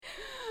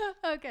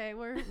Okay,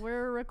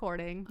 we're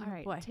recording. All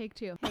right, What? take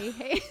two.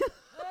 Hey.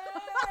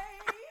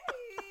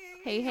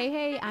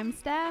 Hey, I'm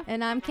Steph.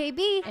 And I'm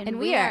KB, And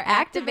we are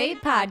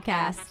Activate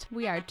Podcast.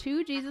 We are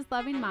two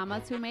Jesus-loving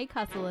mamas who may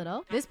cuss a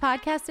little. This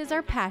podcast is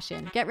our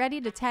passion. Get ready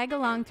to tag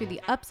along through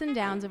the ups and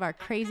downs of our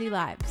crazy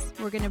lives.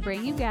 We're going to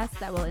bring you guests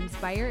that will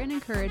inspire and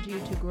encourage you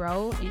to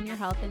grow in your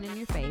health and in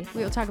your faith.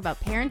 We will talk about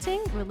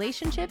parenting,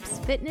 relationships,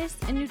 fitness,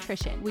 and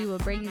nutrition. We will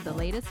bring you the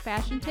latest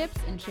fashion tips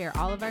and share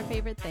all of our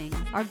favorite things.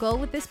 Our goal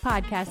with this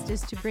podcast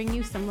is to bring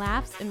you some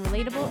laughs and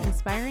relatable,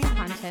 inspiring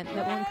content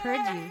that will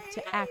encourage you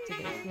to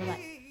activate your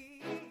life.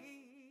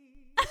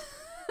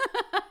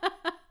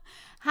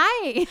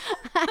 Hi.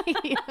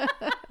 Hi.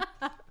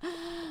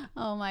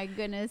 Oh my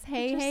goodness.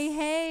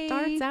 Hey.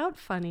 Starts out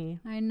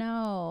funny. I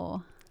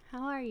know.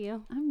 How are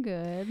you? I'm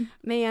good.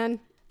 Man,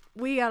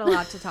 we got a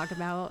lot to talk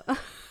about.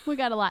 We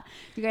got a lot.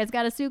 You guys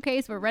got a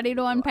suitcase? We're ready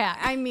to unpack.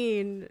 I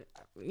mean,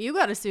 you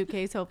got a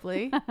suitcase,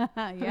 hopefully.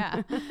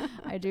 Yeah,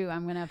 I do.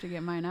 I'm going to have to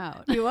get mine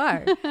out. You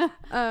are.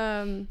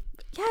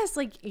 Yes,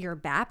 like you're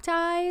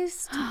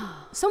baptized.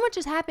 So much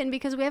has happened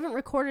because we haven't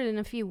recorded in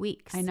a few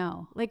weeks. I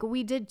know. Like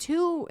we did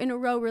 2 in a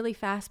row really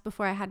fast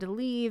before I had to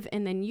leave.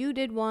 And then you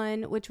did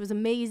 1, which was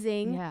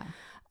amazing. Yeah.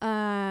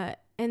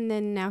 And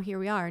then now here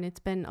we are. And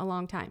it's been a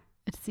long time.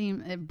 It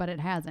seemed, but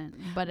it hasn't.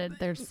 But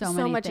there's so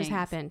much things. has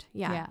happened.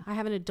 Yeah. I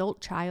have an adult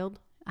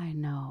child. I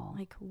know.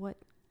 Like what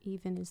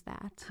even is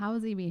that? How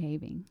is he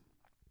behaving?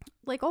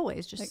 Like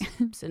always, just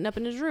sitting up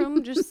in his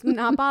room, just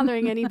not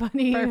bothering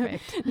anybody.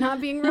 Perfect. Not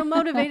being real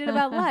motivated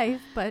about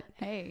life, but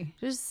Hey,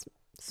 just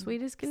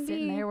sweet as can be.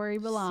 sitting there where he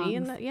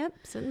belongs.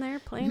 Sitting there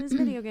playing his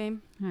video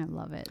game. I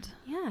love it.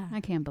 Yeah. I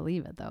can't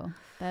believe it though.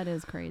 That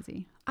is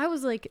crazy. I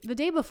was like, the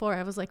day before,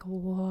 I was like,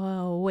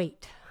 whoa,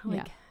 wait.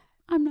 Like, Yeah.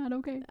 I'm not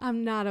okay.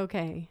 I'm not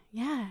okay.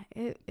 Yeah.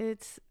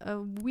 It's a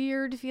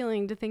weird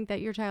feeling to think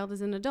that your child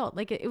is an adult.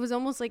 Like it was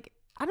almost like,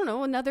 I don't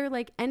know, another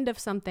like end of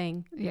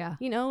something. Yeah.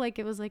 You know, like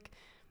it was like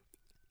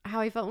how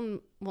I felt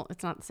when, well,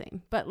 it's not the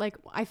same, but like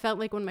I felt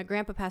like when my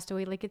grandpa passed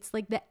away, like it's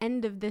like the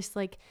end of this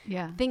like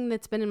thing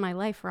that's been in my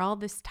life for all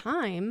this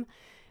time,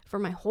 for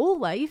my whole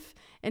life.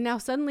 And now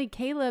suddenly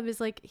Caleb is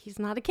like, he's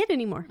not a kid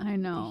anymore. I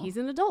know. He's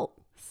an adult.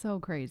 So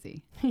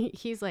crazy.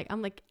 He's like,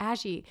 I'm like,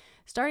 Ashy,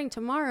 starting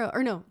tomorrow,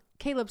 or no,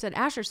 Caleb said,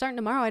 Asher, starting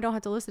tomorrow, I don't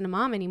have to listen to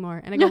mom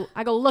anymore. And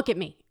I go, look at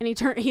me. And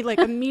he like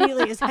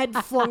immediately his head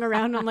flung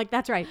around. I'm like,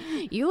 that's right.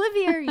 You live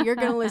here. You're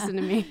going to listen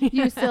to me.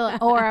 You still,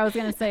 or I was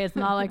going to say, it's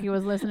not like he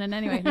was listening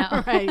anyway.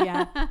 No. Right.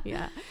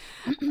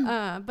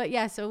 Yeah. But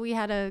yeah, so we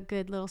had a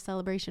good little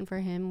celebration for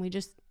him. We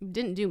just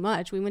didn't do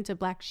much. We went to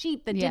Black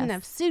Sheep that didn't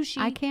have sushi.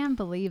 I can't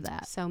believe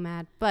that. So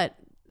mad. But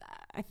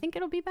I think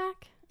it'll be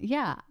back.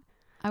 Yeah.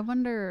 I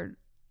wonder,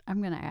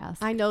 I'm going to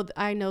ask. I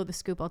know the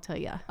scoop. I'll tell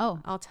you. Oh.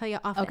 I'll tell you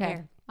off the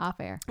air. Off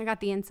air. I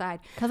got the inside.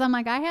 Because I'm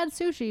like, I had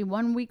sushi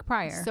 1 week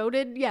prior. So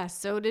did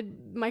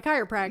my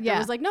chiropractor. Yeah. I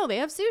was like, no, they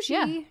have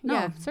sushi.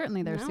 Yeah.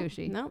 Certainly there's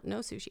sushi. No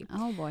sushi.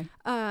 Oh boy.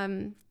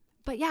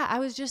 But yeah, I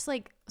was just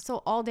like,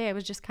 so all day I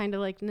was just kind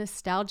of like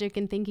nostalgic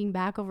and thinking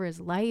back over his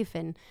life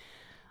and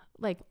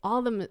like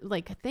all the,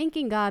 like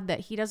thanking God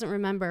that he doesn't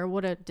remember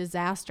what a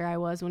disaster I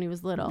was when he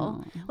was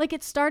little. No. Like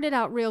it started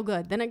out real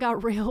good. Then it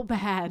got real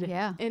bad.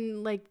 Yeah.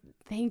 And like,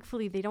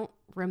 thankfully they don't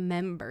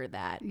remember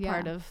that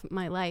part of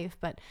my life.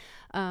 But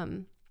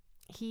I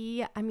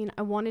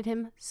wanted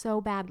him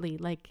so badly.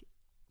 Like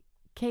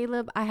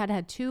Caleb, I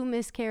had 2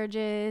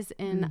 miscarriages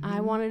and I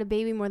wanted a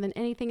baby more than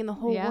anything in the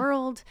whole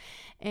world.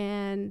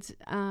 And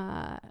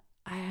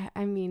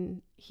I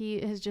mean,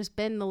 he has just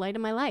been the light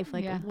of my life.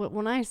 Like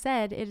when I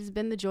said it has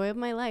been the joy of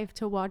my life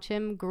to watch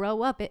him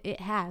grow up, it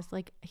has.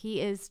 Like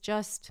he is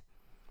just,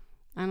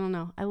 I don't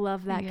know. I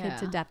love that kid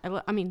to death.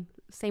 I mean,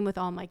 same with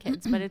all my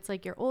kids, but it's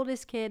like your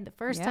oldest kid, the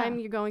first time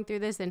you're going through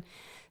this and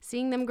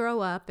seeing them grow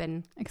up.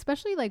 And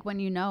especially like when,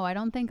 I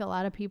don't think a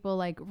lot of people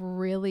like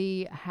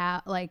really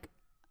have like,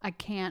 I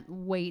can't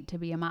wait to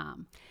be a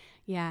mom.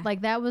 Yeah.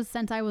 Like that was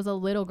since I was a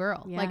little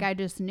girl. Yeah. Like I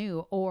just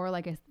knew, or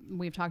like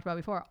we've talked about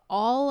before,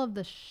 all of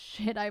the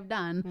shit I've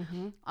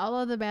done, all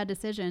of the bad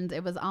decisions,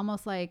 it was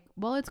almost like,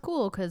 well, it's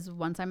cool because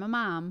once I'm a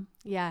mom,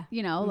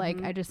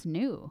 like I just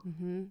knew.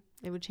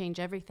 It would change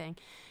everything.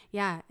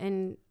 Yeah.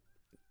 And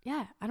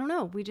yeah, I don't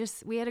know.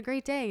 We had a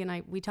great day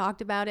and we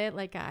talked about it.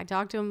 Like I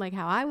talked to him like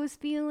how I was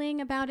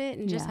feeling about it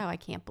and just how I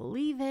can't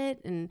believe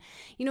it. And,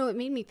 it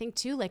made me think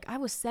too, like I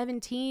was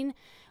 17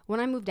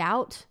 when I moved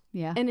out.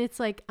 Yeah. And it's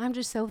like, I'm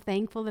just so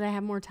thankful that I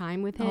have more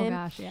time with him. Oh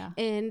gosh. Yeah.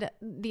 And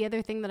the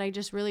other thing that I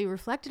just really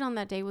reflected on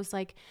that day was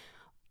like,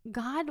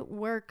 God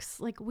works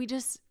like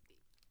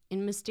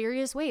in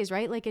mysterious ways,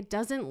 right? Like it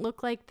doesn't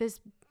look like this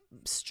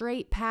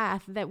straight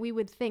path that we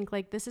would think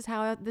like this is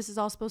how this is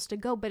all supposed to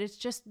go, but it's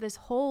just this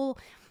whole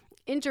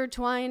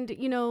intertwined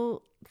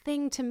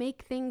thing to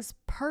make things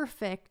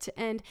perfect.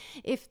 And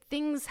if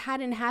things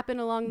hadn't happened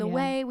along the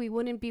way, we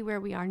wouldn't be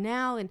where we are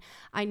now. And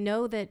I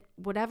know that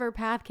whatever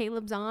path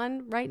Caleb's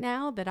on right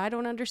now that I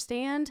don't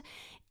understand,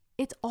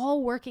 it's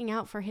all working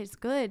out for his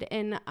good.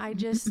 And I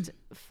just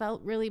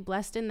felt really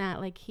blessed in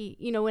that. Like he,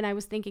 when I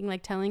was thinking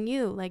like telling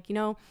you like,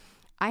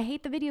 I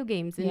hate the video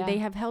games, and they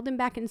have held him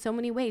back in so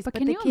many ways. But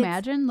can you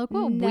imagine? Look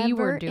what we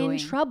were doing. In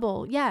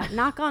trouble. Yeah.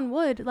 Knock on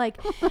wood. Like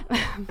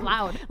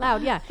loud.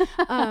 Yeah.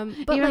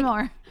 But even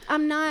more.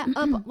 I'm not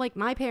up like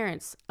my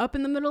parents up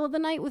in the middle of the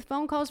night with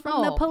phone calls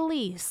from the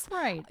police.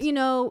 Right. You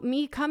know,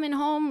 me coming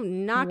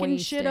home, knocking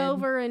shit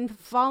over and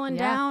falling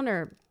down,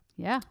 or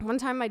one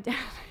time my dad,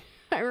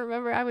 I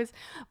remember I was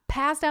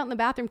passed out in the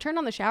bathroom, turned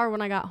on the shower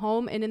when I got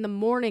home, and in the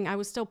morning I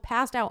was still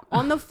passed out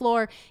on the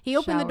floor. He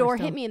opened the door,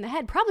 hit me in the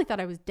head, probably thought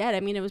I was dead. I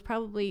mean, it was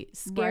probably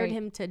scared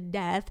him to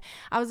death.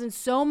 I was in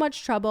so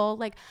much trouble.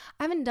 Like,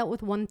 I haven't dealt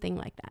with one thing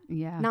like that.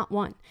 Yeah. Not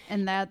one.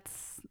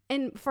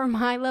 And for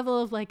my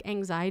level of like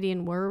anxiety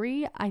and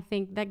worry, I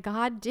think that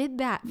God did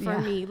that for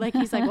me. Like,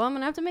 he's like, well, I'm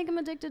going to have to make him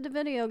addicted to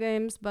video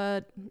games,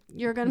 but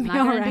you're going to be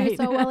all right. He's not going to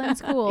do so well in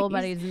school,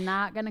 but he's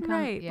not going to come.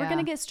 Right. Yeah. We're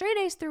going to get straight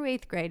A's through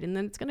 8th grade, and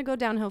then it's going to go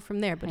downhill from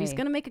there, but he's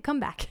going to make a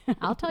comeback.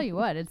 I'll tell you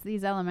what, it's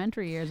these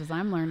elementary years as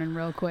I'm learning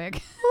real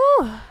quick.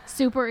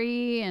 Super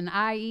E and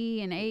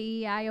IE and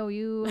AE,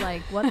 IOU,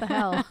 like what the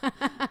hell?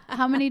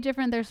 How many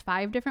different, there's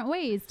 5 different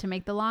ways to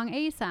make the long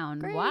A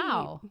sound. Great.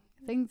 Wow.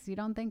 Things you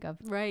don't think of.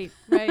 Right.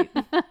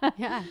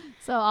 Yeah.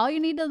 So all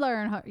you need to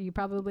learn, you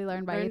probably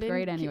learned by 8th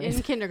grade anyways.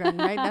 In kindergarten,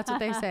 right? That's what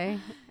they say.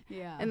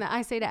 Yeah. And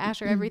I say to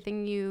Asher,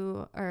 everything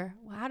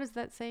how does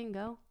that saying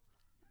go?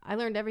 I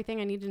learned everything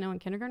I need to know in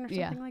kindergarten or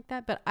something like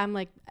that. But I'm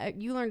like,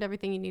 you learned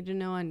everything you need to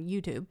know on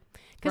YouTube.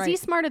 Because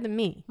he's smarter than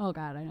me. Oh,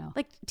 God, I know.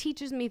 Like,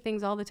 teaches me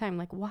things all the time.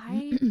 Like,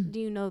 why do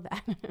you know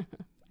that?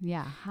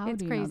 Yeah. How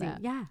do you know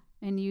that? Yeah.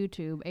 And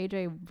YouTube.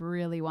 AJ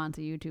really wants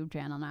a YouTube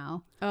channel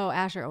now. Oh,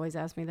 Asher always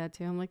asks me that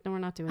too. I'm like, no, we're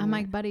not doing that. I'm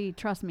like, buddy,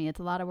 trust me, it's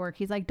a lot of work.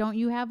 He's like, don't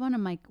you have one?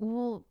 I'm like,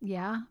 well,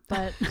 yeah,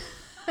 but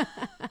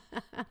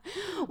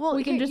well,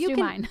 we can just do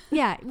mine.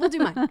 Yeah, we'll do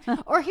mine.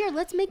 Or here,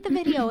 let's make the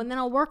video and then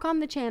I'll work on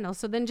the channel.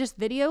 So then just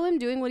video him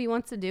doing what he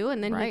wants to do,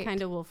 and then he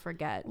kind of will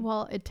forget.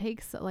 Well, it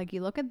takes, like,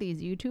 you look at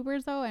these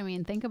YouTubers though. I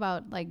mean, think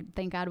about, like,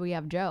 thank God we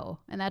have Joe,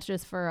 and that's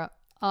just for a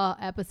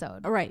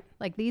episode. Right.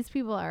 Like, these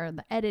people are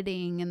the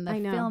editing and the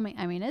filming.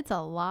 I mean, it's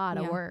a lot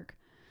of work.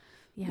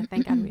 Yeah,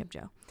 thank God we have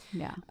Joe.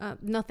 Yeah.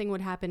 Nothing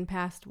would happen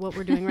past what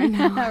we're doing right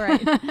now.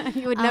 Right.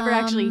 You would never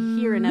actually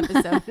hear an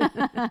episode.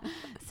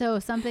 So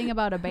something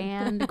about a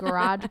band,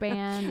 garage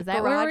band. Is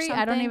that where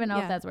I don't even know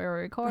if that's where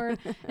we record.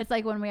 It's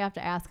like when we have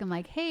to ask them,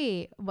 like,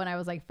 hey, when I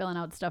was like filling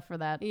out stuff for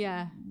that,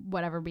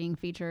 whatever being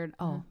featured.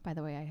 Oh, by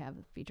the way, I have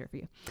a feature for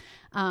you.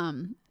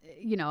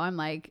 You know, I'm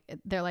like,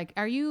 they're like,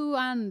 are you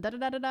on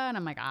da-da-da-da-da? And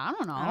I'm like, I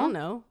don't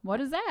know. What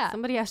is that?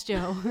 Somebody asked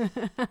Joe.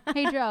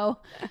 Hey, Joe,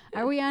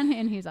 are we on?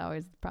 And he's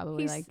always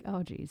probably like,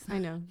 oh, geez. I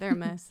know. They're a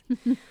mess.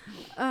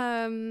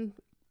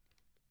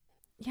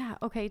 Yeah.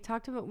 Okay.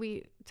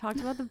 We talked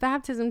about the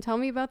baptism. Tell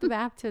me about the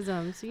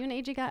baptism. So you and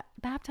AJ got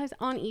baptized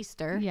on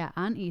Easter. Yeah,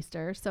 on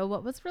Easter. So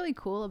what was really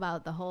cool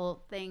about the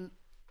whole thing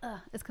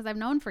is because I've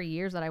known for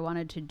years that I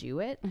wanted to do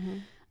it. Mm-hmm.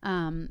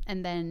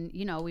 And then,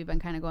 you know, we've been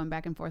kind of going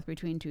back and forth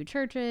between 2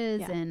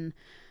 churches. And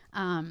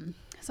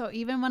so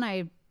even when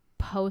I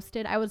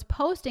was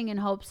posting in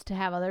hopes to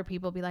have other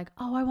people be like,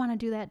 oh, I want to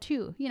do that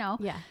too, you know?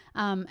 Yeah.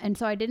 And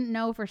so I didn't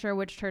know for sure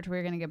which church we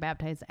were going to get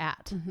baptized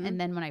at. Mm-hmm.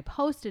 And then when I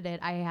posted it,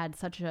 I had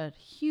such a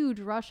huge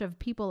rush of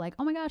people like,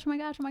 oh my gosh, we're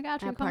going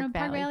to Park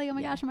Valley. Oh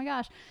my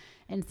gosh.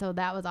 And so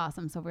that was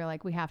awesome. So we were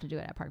like, we have to do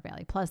it at Park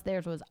Valley. Plus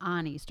theirs was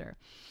on Easter.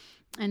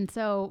 And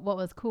so what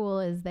was cool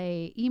is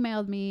they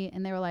emailed me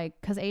and they were like,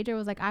 because AJ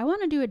was like, I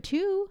want to do it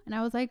too. And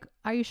I was like,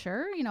 are you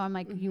sure? You know, I'm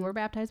like, you were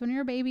baptized when you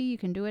were a baby. You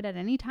can do it at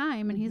any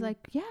time. And he's like,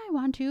 yeah, I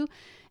want to.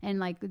 And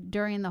like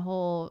during the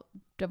whole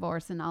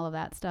divorce and all of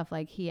that stuff,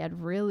 like he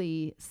had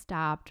really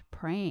stopped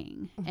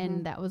praying.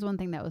 And that was one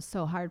thing that was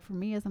so hard for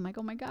me is I'm like,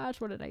 oh my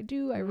gosh, what did I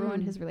do? I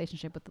ruined his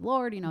relationship with the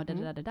Lord, you know,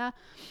 da-da-da-da-da.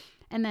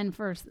 And then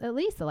for at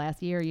least the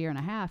last year and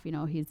a half, you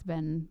know, he's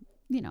been,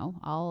 you know,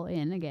 all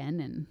in again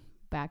and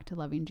back to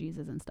loving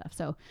Jesus and stuff.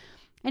 So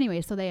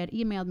anyway, so they had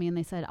emailed me and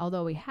they said,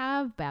 although we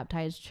have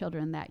baptized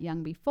children that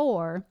young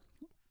before,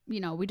 you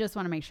know, we just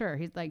want to make sure.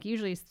 He's like,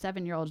 usually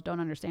 7-year-olds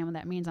don't understand what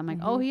that means. I'm like,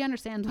 oh, he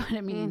understands what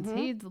it means.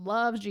 He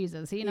loves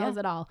Jesus. He knows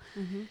it all.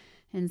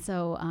 And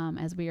so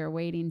as we were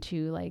waiting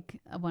to, like,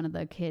 one of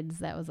the kids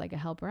that was like a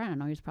helper, I don't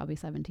know, he was probably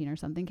 17 or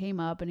something, came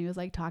up and he was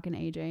like talking to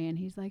AJ and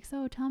he's like,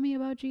 so tell me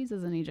about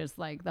Jesus. And he just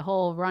like the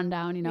whole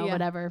rundown, you know,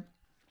 whatever.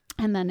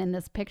 And then in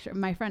this picture,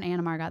 my friend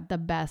Anamar got the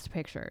best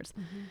pictures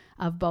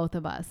of both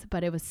of us.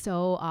 But it was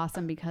so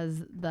awesome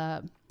because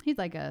he's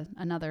like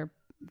another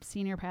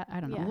senior,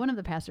 one of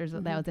the pastors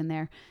that was in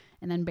there.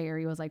 And then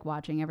Barry was like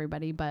watching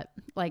everybody. But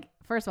like,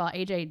 first of all,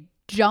 AJ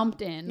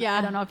jumped in. Yeah.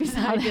 I don't know if you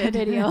saw the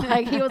video.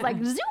 Like he was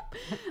like, zoop.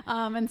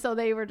 And so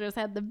they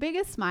had the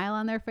biggest smile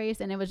on their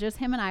face. And it was just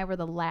him and I were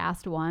the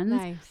last ones.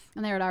 Nice.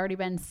 And there had already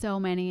been so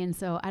many. And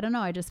so I don't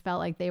know. I just felt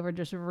like they were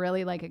just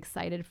really like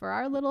excited for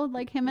our little,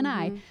 like him and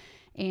I.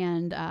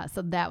 And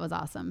so that was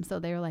awesome. So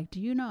they were like,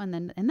 do you know? And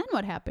then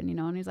what happened, you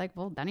know? And he's like,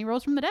 well, then he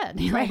rose from the dead.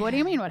 Like, what do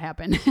you mean what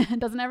happened?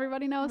 Doesn't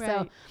everybody know? Right.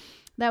 So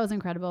that was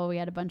incredible. We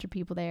had a bunch of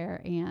people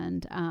there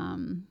and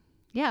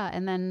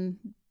and then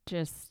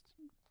just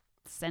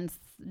since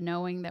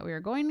knowing that we were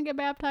going to get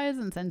baptized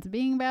and since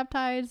being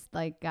baptized,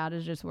 like God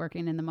is just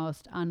working in the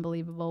most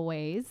unbelievable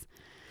ways.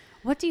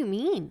 What do you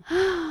mean?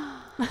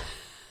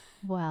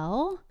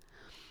 Well,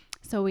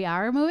 so we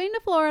are moving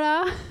to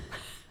Florida.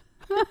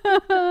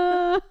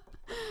 I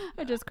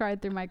just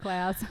cried through my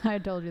class. I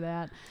told you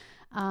that.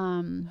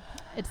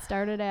 It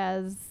started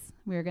as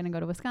we were going to go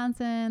to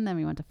Wisconsin, then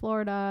we went to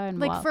Florida, and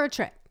like for a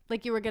trip.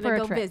 Like you were going to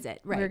go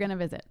visit, right? We were going to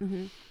visit.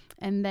 Mm-hmm.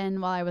 And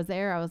then while I was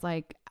there, I was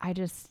like,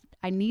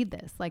 I need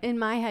this. Like in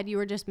my head, you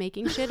were just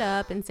making shit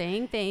up and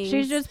saying things.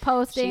 She's just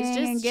posting.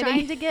 She's just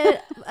trying to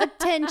get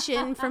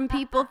attention from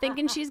people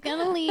thinking she's going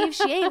to leave.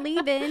 She ain't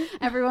leaving.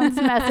 Everyone's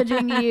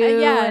messaging you.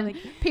 Yeah. And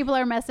people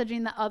are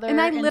messaging the other and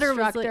I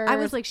literally I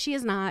was like, she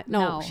is not.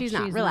 No, she's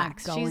not.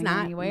 Relax. Not she's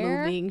not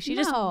anywhere. Moving. She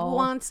just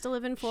wants to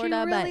live in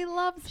Florida. She really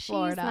loves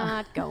Florida. She's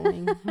not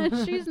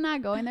going. She's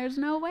not going. There's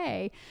no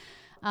way.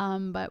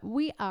 But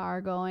we are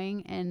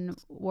going, and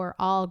we're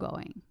all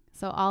going.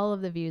 So all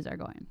of the views are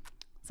going.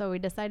 So we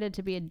decided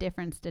to be a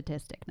different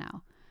statistic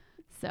now.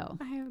 So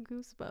I have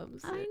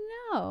goosebumps. I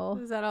know.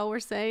 Is that all we're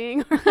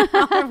saying?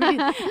 How are we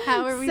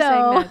saying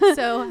that?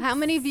 So how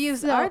many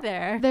views are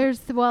there? There's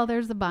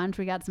a bunch.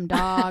 We got some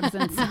dogs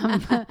and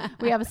some.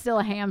 We have still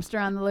a hamster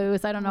on the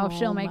loose. I don't know if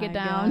she'll make it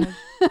down.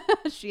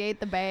 She ate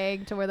the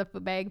bag to where the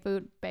food bag.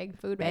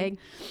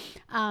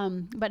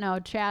 But no,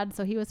 Chad.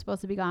 So he was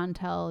supposed to be gone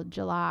till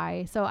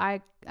July. So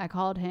I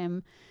called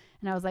him.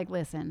 And I was like,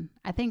 listen,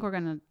 I think we're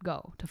going to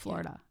go to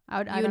Florida. Yeah.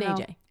 I don't know.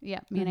 AJ. Yeah,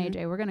 me and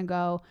AJ. We're going to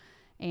go.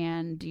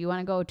 And do you want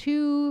to go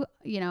too?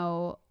 You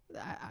know,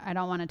 I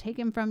don't want to take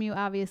him from you,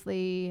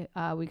 obviously.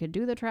 We could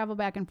do the travel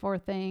back and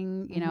forth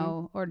thing, you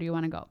know, or do you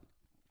want to go?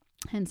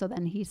 And so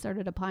then he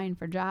started applying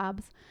for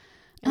jobs.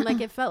 And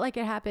like it felt like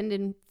it happened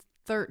in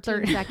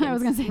 13 seconds. I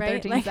was going to say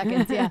right? 13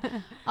 seconds, yeah.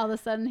 All of a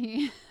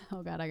sudden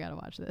oh God, I got to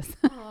watch this.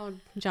 Oh,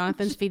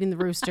 Jonathan's feeding the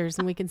roosters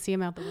and we can see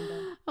him out the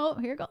window. Oh,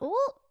 here goes.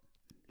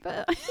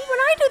 But see, when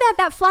I do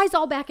that flies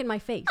all back in my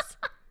face.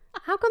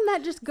 How come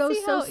that just goes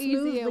so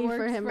smoothly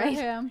for him, right?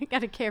 You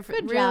got to care for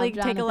it. Really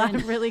take a lot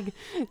of really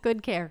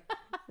good care.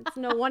 It's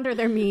no wonder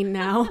they're mean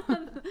now.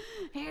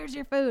 Here's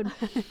your food.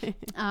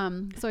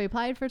 So he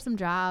applied for some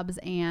jobs,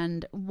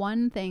 and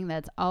one thing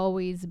that's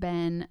always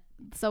been,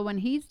 so when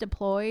he's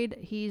deployed,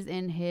 he's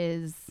in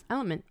his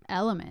element.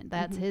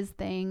 That's his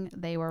thing.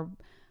 They were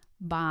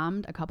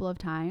bombed a couple of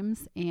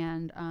times,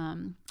 and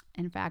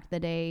in fact, the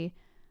day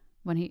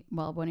when he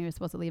was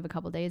supposed to leave a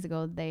couple of days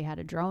ago, they had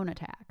a drone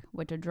attack,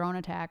 which a drone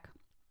attack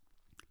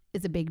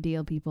is a big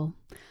deal, people.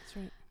 That's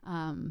right.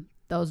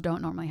 Those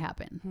don't normally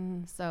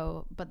happen.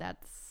 So, but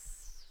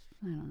that's,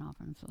 I don't know if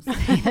I'm supposed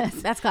to say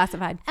this. That's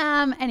classified.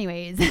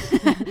 Anyways,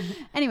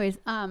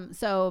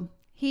 so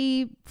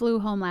he flew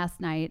home last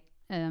night.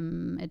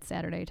 It's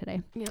Saturday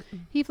today. Yep.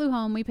 He flew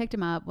home. We picked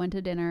him up, went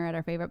to dinner at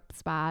our favorite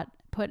spot,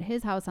 put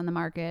his house on the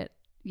market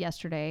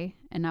yesterday,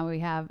 and now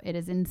it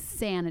is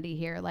insanity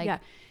here. Like, yeah,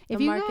 if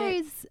you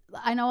guys,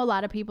 I know a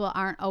lot of people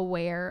aren't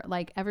aware,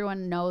 like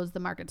everyone knows the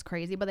market's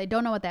crazy, but they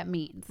don't know what that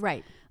means.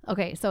 Right.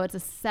 Okay, so it's a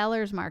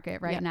seller's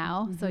market right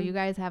now. So you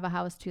guys have a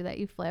house too that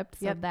you flipped.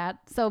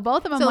 So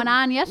both of them went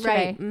on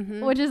yesterday,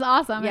 which is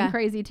awesome and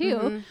crazy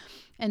too.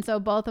 And so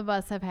both of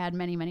us have had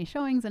many, many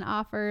showings and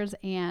offers.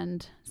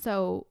 And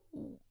so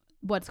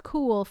what's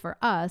cool for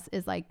us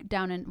is like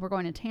we're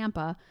going to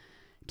Tampa.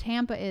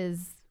 Tampa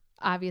is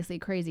obviously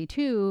crazy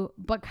too,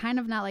 but kind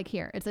of not like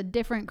here. It's a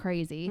different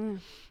crazy.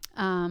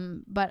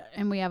 And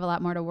we have a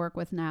lot more to work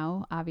with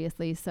now,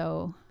 obviously.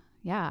 So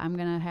yeah, I'm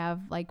going to have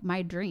like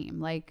my dream,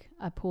 like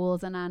a pool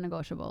is a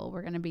non-negotiable.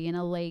 We're going to be in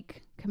a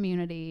lake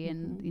community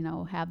and, you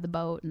know, have the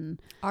boat.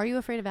 And are you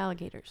afraid of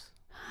alligators?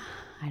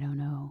 I don't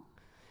know.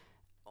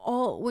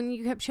 When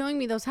you kept showing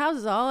me those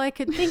houses, all I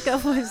could think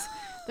of was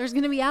there's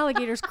going to be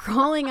alligators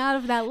crawling out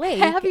of that lake.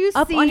 Have you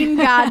seen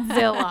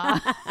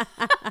Godzilla?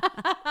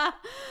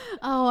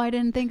 Oh, I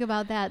didn't think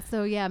about that.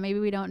 So yeah, maybe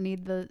we don't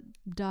need the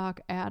dock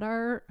at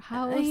our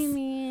house. I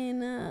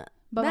mean,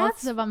 but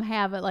most of them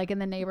have it like in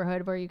the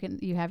neighborhood where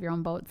you have your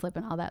own boat slip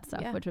and all that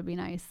stuff, which would be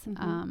nice.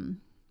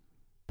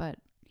 But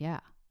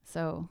yeah,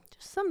 so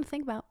just something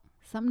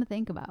to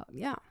think about.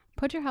 Yeah.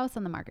 Put your house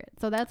on the market.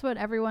 So that's what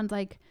everyone's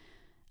like.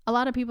 A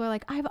lot of people are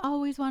like, I've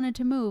always wanted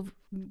to move.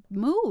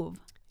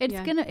 It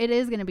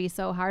is gonna be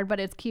so hard, but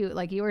it's cute.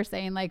 Like you were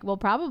saying, like we'll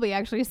probably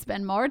actually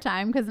spend more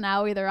time because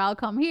now either I'll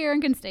come here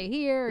and can stay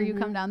here, or you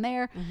come down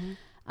there.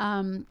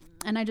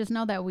 And I just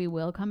know that we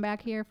will come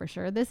back here for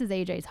sure. This is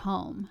AJ's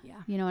home.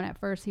 Yeah. You know, and at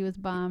first he was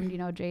bummed, you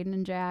know, Jaden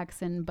and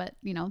Jackson, but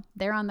you know,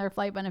 they're on their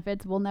flight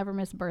benefits. We'll never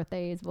miss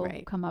birthdays. We'll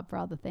come up for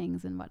all the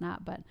things and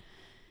whatnot. But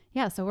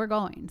yeah, so we're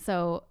going.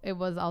 So it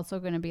was also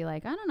going to be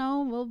like, I don't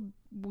know,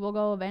 we'll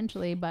go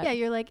eventually, but yeah,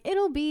 you're like,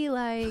 it'll be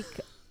like,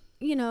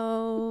 you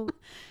know,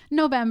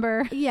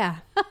 November. Yeah.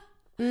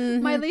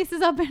 My lease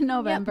is up in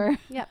November.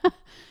 Yep.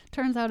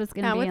 Turns out it's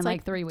going to be in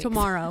like 3 weeks.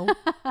 Tomorrow.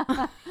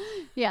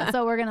 Yeah.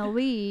 So we're going to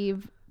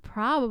leave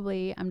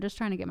probably. I'm just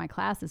trying to get my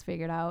classes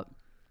figured out.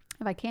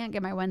 If I can't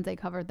get my Wednesday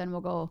covered, then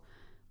we'll go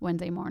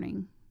Wednesday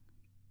morning.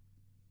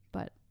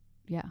 But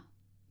yeah.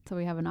 So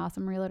we have an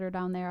awesome realtor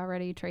down there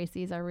already.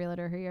 Tracy's our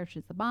realtor here.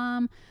 She's the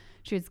bomb.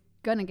 She's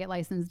going to get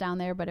licensed down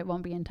there, but it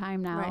won't be in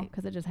time now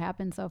because it just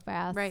happened so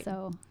fast. Right.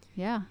 So,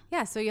 yeah.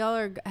 Yeah. So y'all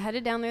are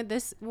headed down there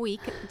this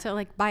week to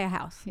like buy a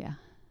house. Yeah.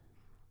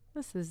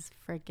 This is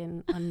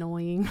freaking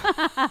annoying.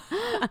 I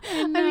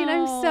mean,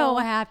 I'm so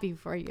happy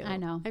for you. I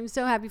know. I'm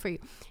so happy for you.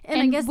 And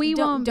I guess we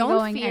won't be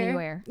going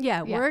anywhere.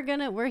 Yeah,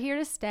 we're here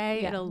to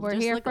stay. Yeah, we're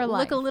just here for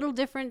life. Look a little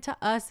different to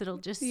us. It'll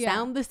just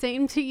sound the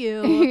same to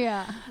you.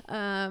 Yeah.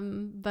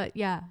 But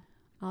yeah,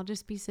 I'll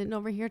just be sitting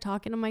over here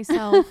talking to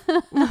myself.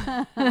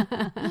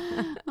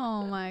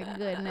 Oh my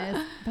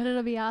goodness. But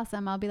it'll be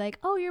awesome. I'll be like,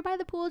 oh, you're by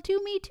the pool too?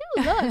 Me too.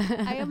 Look,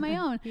 I have my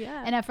own.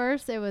 Yeah. And at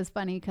first it was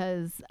funny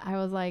because I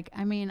was like,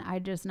 I mean, I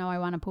just know I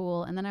want a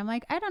pool. And then I'm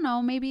like, I don't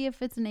know, maybe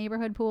if it's a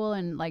neighborhood pool.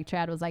 And like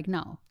Chad was like,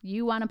 no,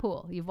 you want a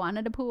pool. You've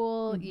wanted a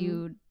pool. Mm-hmm.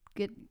 You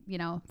get,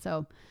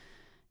 so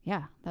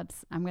yeah,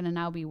 I'm going to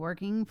now be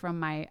working from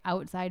my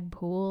outside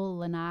pool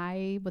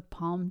lanai with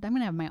I'm going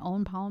to have my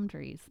own palm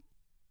trees.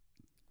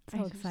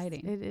 So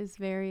exciting. It is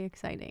very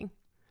exciting.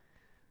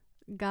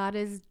 God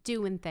is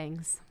doing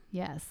things.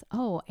 Yes.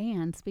 Oh,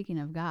 and speaking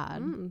of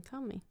God.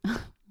 Tell me.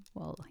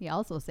 Well, he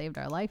also saved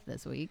our life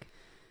this week.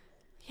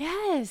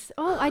 Yes.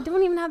 Oh, I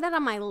don't even have that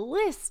on my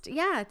list.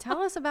 Yeah.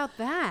 Tell us about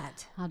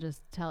that. I'll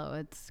just tell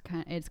you,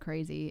 it's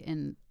crazy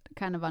and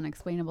kind of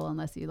unexplainable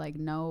unless you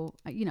know.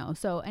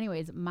 So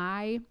anyways,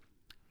 my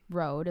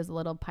road is a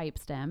little pipe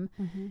stem,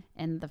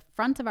 and the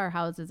front of our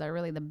houses are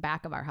really the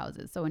back of our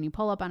houses. So when you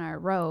pull up on our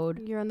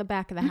road, you're on the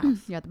back of the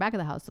house. You're at the back of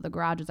the house, so the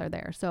garages are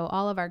there. So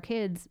all of our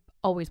kids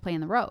always play in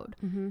the road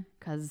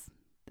because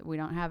we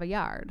don't have a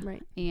yard,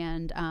 right?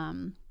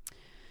 And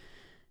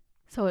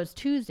so it's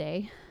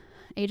Tuesday.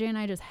 AJ and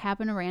I just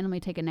happened to randomly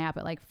take a nap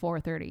at like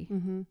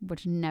 4:30,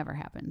 which never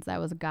happens. That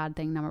was a God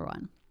thing, number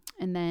one.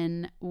 And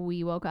then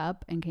we woke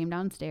up and came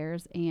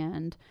downstairs,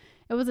 and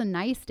it was a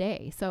nice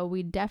day. So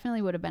we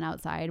definitely would have been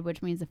outside,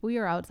 which means if we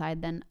were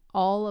outside, then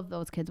all of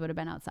those kids would have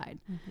been outside.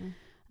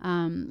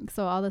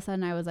 So all of a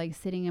sudden I was like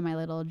sitting in my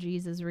little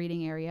Jesus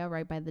reading area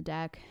right by the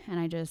deck, and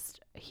I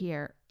just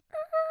hear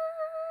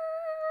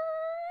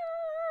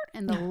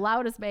and the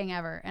loudest bang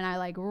ever. And I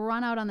like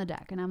run out on the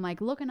deck, and I'm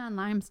like looking on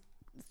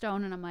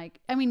limestone, and I'm like,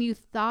 I mean, you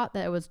thought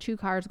that it was two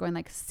cars going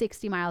like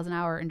 60 miles an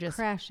hour and just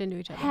crashed into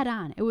each other head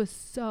on. It was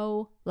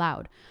so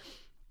loud.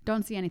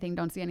 Don't see anything.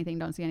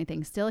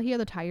 Still hear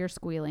the tires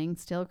squealing.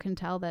 Still can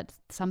tell that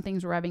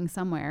something's revving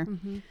somewhere.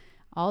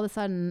 All of a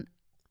sudden,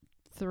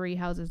 3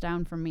 houses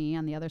down from me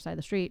on the other side of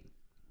the street,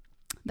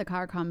 the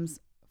car comes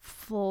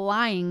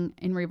flying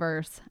in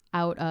reverse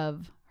out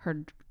of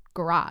her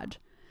garage.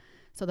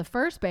 So the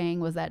first bang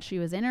was that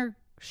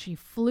she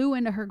flew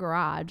into her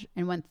garage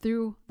and went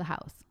through the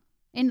house,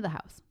 into the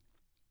house.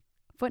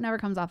 Foot never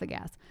comes off the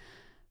gas.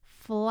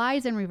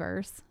 Flies in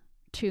reverse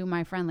to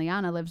my friend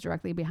Liana, lives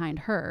directly behind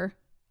her.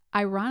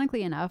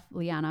 Ironically enough,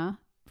 Liana,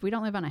 we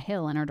don't live on a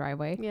hill in our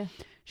driveway. Yeah.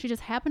 She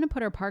just happened to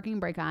put her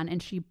parking brake on,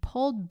 and she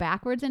pulled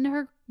backwards into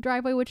her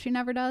driveway, which she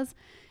never does.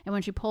 And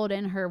when she pulled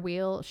in, her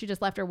wheel, she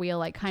just left her wheel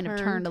like kind of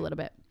turned a little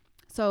bit.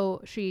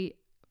 So she,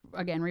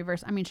 again,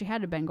 reversed. I mean, she had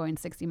to have been going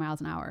 60 miles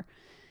an hour.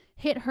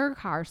 Hit her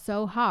car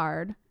so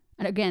hard.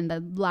 And again,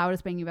 the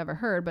loudest bang you've ever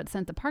heard. But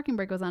since the parking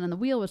brake was on and the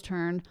wheel was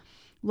turned,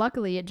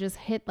 luckily it just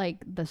hit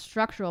like the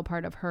structural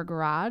part of her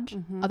garage.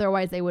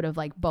 Otherwise, they would have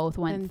like both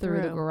went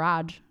through the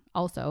garage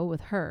also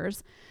with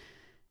hers.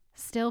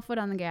 Still foot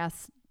on the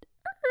gas.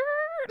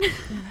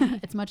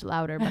 It's much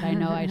louder, but I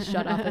know I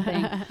shut off the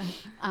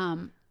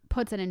thing.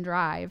 Puts it in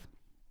drive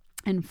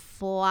and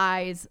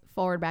flies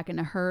forward back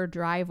into her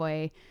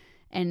driveway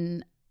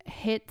and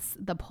hits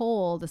the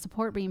pole, the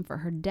support beam for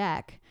her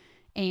deck,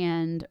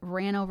 and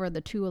ran over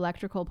the 2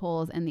 electrical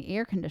poles and the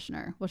air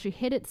conditioner. Well, she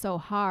hit it so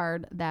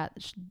hard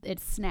that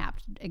it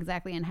snapped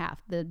exactly in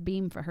half, the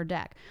beam for her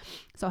deck.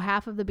 So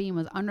half of the beam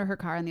was under her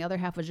car and the other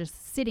half was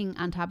just sitting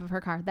on top of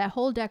her car. That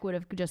whole deck would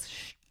have just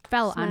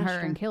fell on her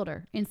and killed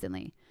her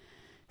instantly.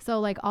 So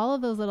like all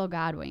of those little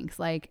God winks,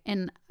 like,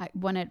 and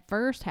when it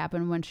first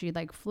happened, when she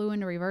like flew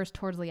into reverse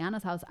towards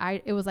Liana's house,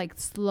 it was like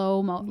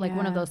like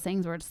one of those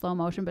things where it's slow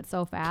motion, but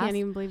so fast. Can't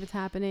even believe it's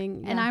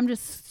happening. And I'm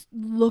just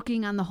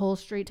looking on the whole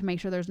street to make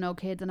sure there's no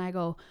kids. And I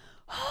go,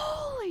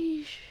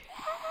 holy shit,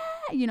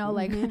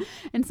 like,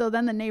 and so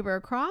then the neighbor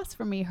across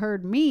from me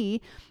heard me,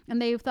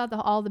 and they thought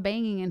all the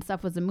banging and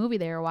stuff was the movie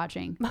they were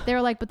watching. They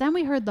were like, but then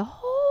we heard the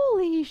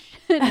holy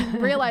shit and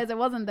realized it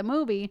wasn't the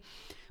movie.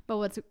 But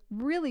what's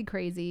really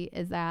crazy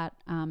is that,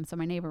 so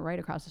my neighbor right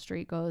across the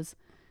street goes,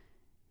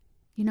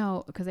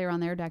 because they were on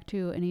their deck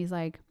too. And he's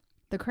like,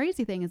 the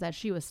crazy thing is that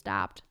she was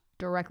stopped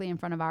directly in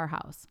front of our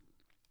house.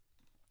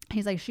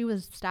 He's like, she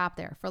was stopped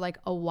there for like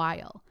a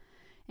while.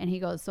 And he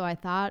goes, so I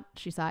thought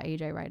she saw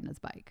AJ riding his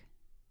bike.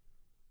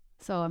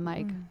 So I'm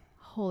like,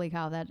 holy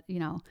cow, that,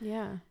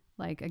 yeah.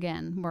 Like,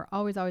 again, we're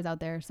always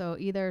out there. So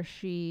either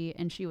she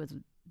was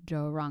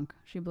drunk.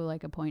 She blew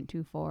like a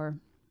 .24.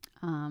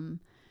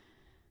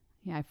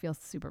 Yeah, I feel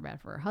super bad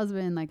for her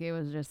husband. Like, it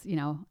was just,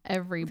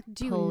 every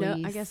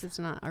police. I guess it's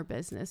not our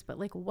business, but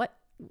like, what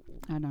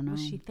I don't know.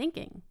 was she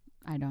thinking?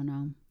 I don't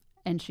know.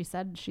 And she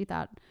said she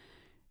thought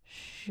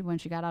when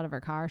she got out of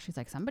her car, she's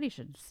like, somebody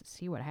should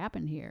see what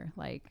happened here.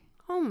 Like,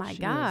 oh my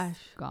gosh,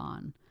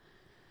 gone.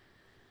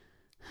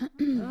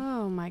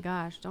 Oh my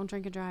gosh. Don't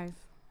drink and drive.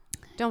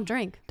 Don't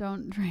drink.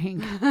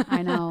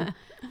 I know.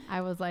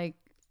 I was like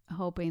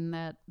hoping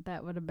that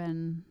would have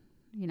been,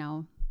 you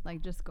know,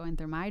 like just going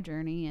through my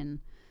journey. And,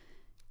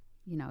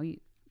 you know,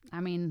 I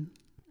mean,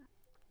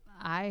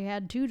 I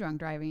had 2 drunk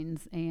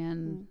drivings,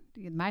 and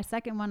my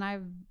second one I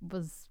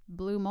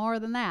blew more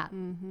than that.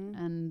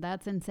 And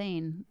that's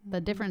insane.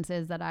 The difference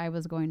is that I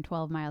was going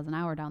 12 miles an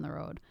hour down the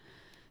road.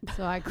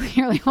 So I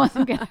clearly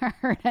wasn't going to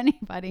hurt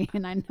anybody.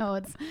 And I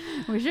know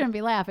we shouldn't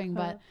be laughing,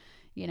 but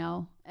you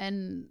know,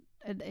 and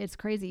it's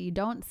crazy. You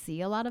don't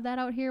see a lot of that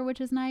out here,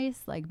 which is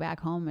nice. Like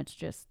back home, it's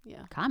just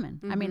common.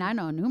 I mean, I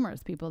know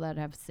numerous people that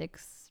have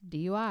 6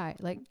 DUI,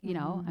 like, you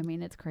know, I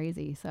mean, it's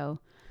crazy. So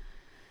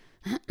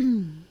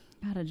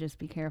gotta just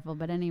be careful.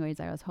 But anyways,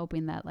 I was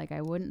hoping that like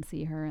I wouldn't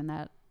see her, and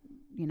that,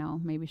 you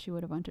know, maybe she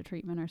would have went to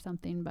treatment or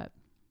something. But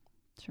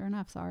sure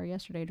enough, saw her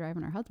yesterday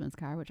driving her husband's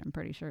car, which I'm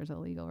pretty sure is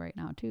illegal right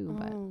now too.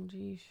 But oh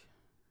geez,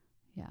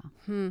 yeah.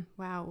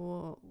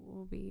 Wow.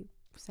 We'll be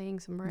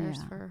saying some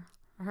prayers for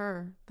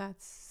her.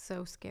 That's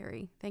so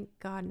scary. Thank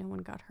God no one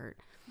got hurt.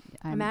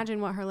 Imagine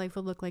what her life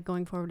would look like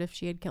going forward if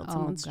she had killed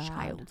someone's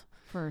child.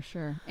 For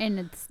sure. And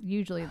it's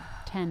usually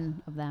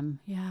 10 of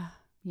them. Yeah.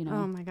 You know.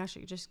 Oh my gosh,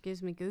 it just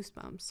gives me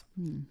goosebumps.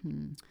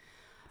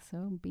 So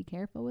be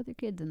careful with your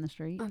kids in the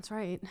street. That's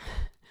right.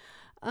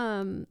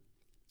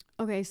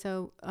 Okay,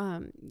 so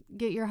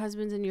get your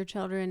husbands and your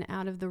children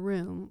out of the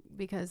room,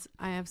 because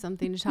I have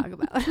something to talk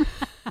about.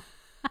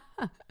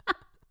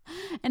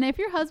 And if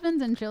your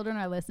husbands and children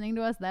are listening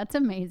to us, that's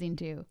amazing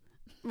too.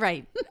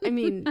 Right. I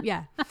mean,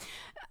 yeah.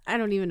 I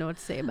don't even know what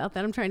to say about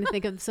that. I'm trying to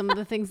think of some of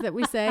the things that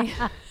we say.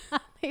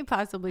 They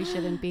possibly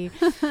shouldn't be.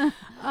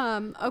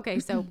 Okay,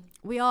 so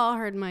we all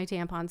heard my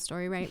tampon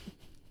story, right?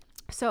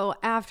 So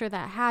after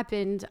that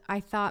happened, I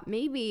thought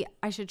maybe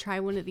I should try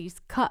one of these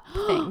cup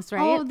things,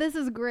 right? Oh, this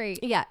is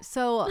great. Yeah.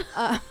 So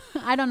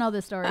I don't know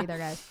this story either,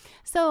 guys.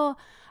 So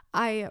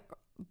I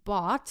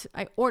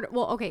ordered,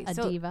 a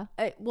Diva.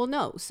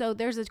 No. So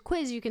there's a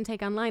quiz you can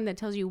take online that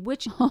tells you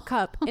which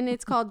cup, and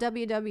it's called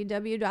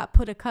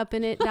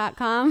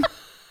www.putacupinit.com.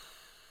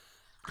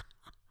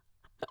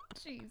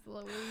 Jeez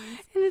Louise.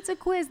 And it's a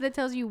quiz that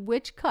tells you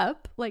which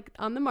cup, like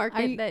on the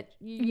market, that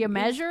you're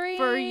measuring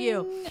for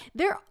you.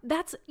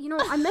 That's, you know,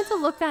 I meant to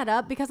look that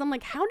up, because I'm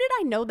like, how did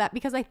I know that?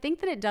 Because I think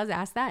that it does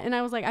ask that. And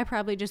I was like, I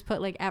probably just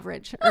put like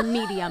average or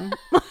medium.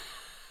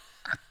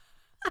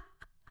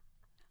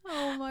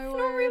 Oh my word. I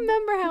don't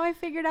remember how I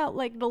figured out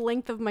like the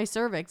length of my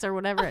cervix or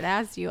whatever it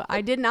asks you.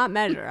 I did not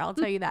measure, I'll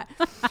tell you that.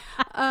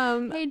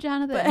 Hey,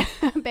 Jonathan.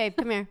 Babe,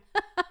 come here.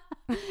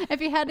 If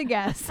you had to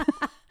guess.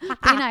 Be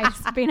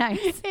nice.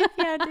 If you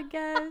had to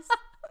guess.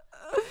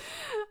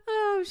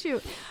 Oh,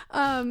 shoot.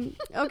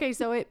 Okay,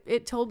 so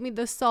it told me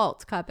the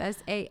Saalt cup,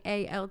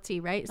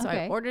 SAALT, right? So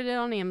I ordered it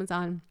on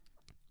Amazon,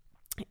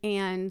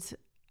 and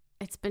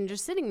it's been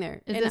just sitting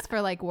there. Is this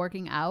for like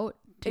working out?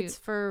 It's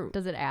for...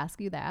 Does it ask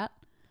you that?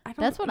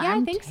 That's what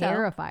I'm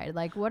terrified. So.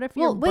 Like, what if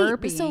you're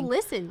burping? So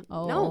listen.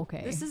 Oh, no,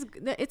 okay.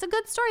 It's a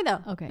good story though.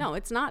 Okay. No,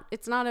 it's not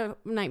a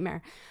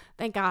nightmare.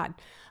 Thank God.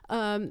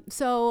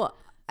 So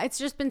it's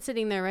just been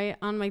sitting there, right,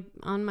 on my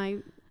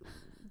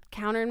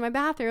counter in my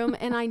bathroom,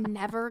 and I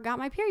never got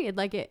my period.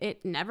 Like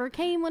it never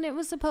came when it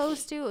was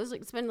supposed to. It was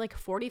like, it's been like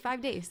 45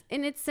 days,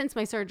 and it's since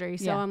my surgery.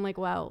 So I'm like,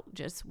 well,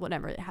 just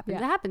whatever it happens,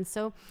 it happens.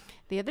 So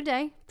the other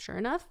day, sure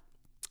enough,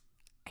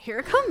 here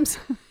it comes.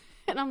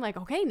 And I'm like,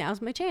 okay, now's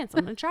my chance.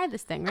 I'm going to try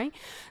this thing, right?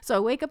 So I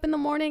wake up in the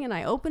morning and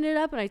I open it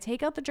up and I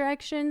take out the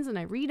directions and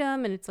I read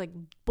them, and it's like,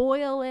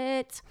 boil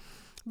it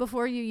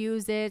before you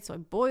use it. So I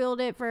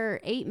boiled it for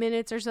 8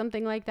 minutes or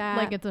something like that.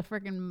 Like it's a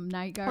freaking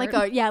night guard.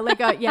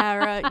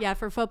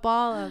 For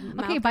football.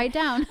 Okay, bite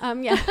down.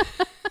 Yeah.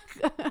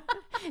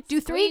 Do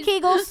 3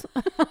 Kegels.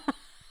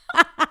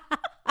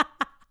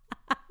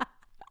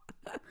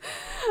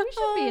 We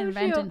should be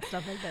inventing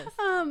stuff like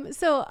this.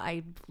 So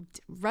I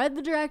read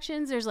the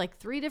directions. There's like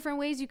 3 different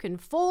ways you can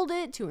fold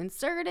it to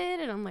insert it.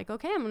 And I'm like,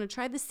 okay, I'm going to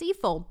try the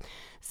C-fold.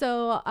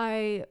 So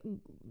I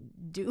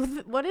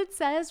do what it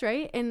says,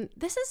 right? And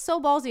this is so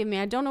ballsy of me.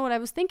 I don't know what I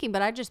was thinking,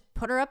 but I just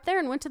put her up there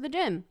and went to the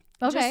gym.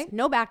 Okay. Just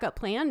no backup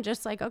plan.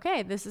 Just like,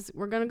 okay,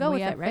 we're going to go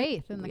with it,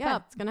 right? Faith in the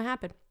cup. It's going to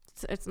happen.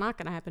 It's not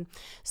going to happen.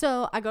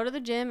 So I go to the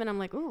gym and I'm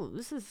like, ooh,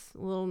 this is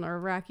a little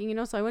nerve wracking, you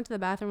know? So I went to the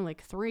bathroom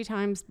like 3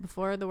 times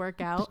before the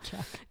workout,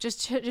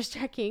 just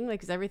checking,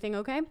 like, is everything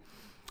okay?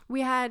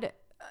 We had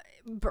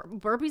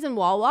burpees and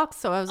wall walks.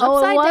 So I was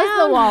upside down. Oh, it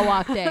was the wall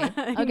walk day.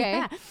 Okay.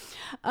 Yeah.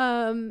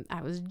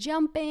 I was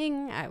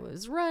jumping, I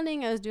was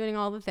running, I was doing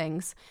all the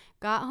things.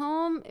 Got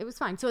home, it was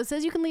fine. So it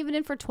says you can leave it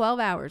in for 12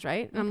 hours,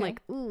 right? And I'm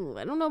like, ooh,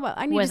 I don't know about,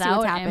 I need to see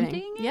what's happening.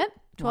 Emptying it? Yep.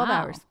 12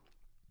 hours.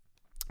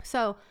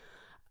 So,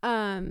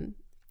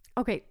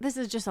 okay, this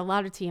is just a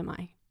lot of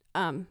TMI.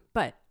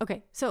 But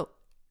okay, so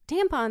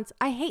tampons,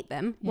 I hate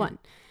them. Yeah. 1,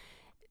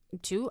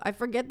 2, I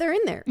forget they're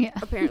in there. Yeah.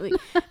 Apparently.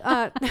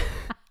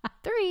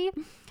 3,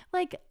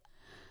 like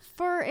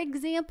For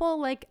example,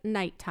 like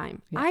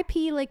nighttime. Yeah. I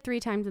pee like 3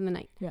 times in the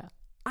night. Yeah.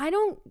 I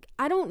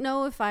don't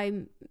know if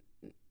I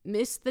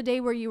missed the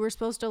day where you were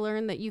supposed to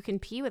learn that you can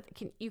pee with a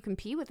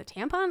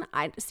tampon.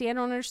 I don't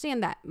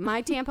understand that.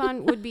 My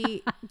tampon would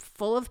be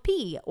full of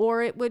pee,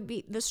 or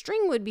the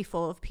string would be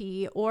full of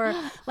pee, or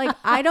like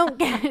I don't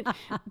get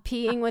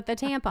peeing with a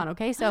tampon.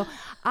 Okay, so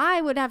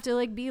I would have to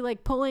like be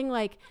like pulling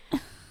like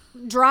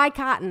dry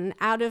cotton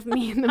out of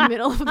me in the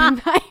middle of the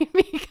night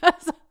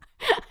because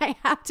I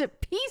have to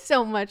pee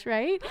so much,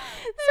 right?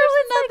 There's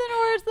nothing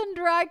worse than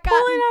dry cotton.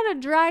 Pulling out a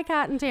dry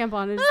cotton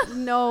tampon is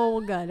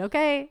no good,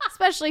 okay?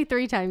 Especially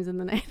 3 times in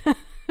the night.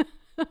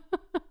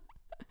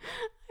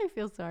 I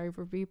feel sorry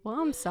for people.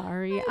 I'm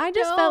sorry. I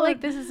just felt like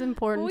this is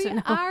important to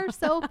know. We are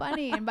so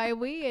funny, and by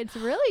we, it's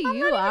really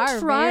you are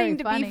trying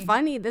to be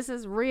funny. This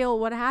is real.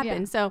 What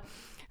happened? Yeah.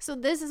 So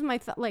this is my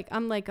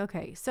I'm like,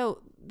 okay.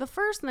 So the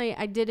first night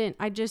I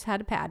just had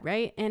a pad,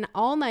 right? And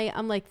all night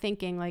I'm like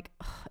thinking like,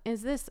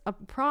 is this a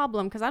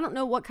problem? Because I don't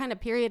know what kind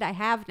of period I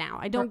have now.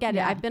 I don't get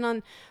it. I've been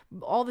on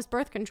all this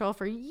birth control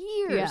for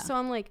years. Yeah. So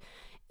I'm like,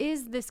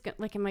 is this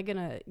like, am I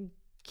gonna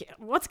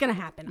what's gonna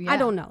happen? Yeah. I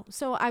don't know.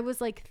 So I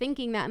was like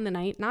thinking that in the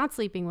night, not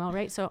sleeping well,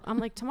 right? So I'm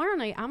like, tomorrow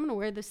night I'm gonna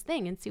wear this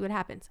thing and see what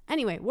happens.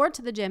 Anyway, wore it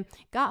to the gym,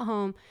 got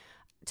home,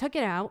 took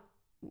it out,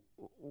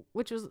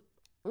 which was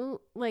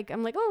like,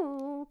 I'm like,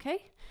 oh,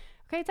 okay,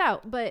 it's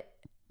out. But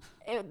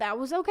that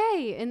was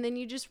okay. And then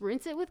you just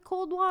rinse it with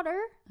cold water.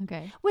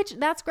 Okay. Which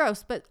that's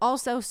gross, but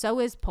also so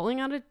is pulling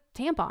out a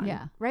tampon.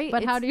 Yeah. Right.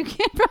 But how do you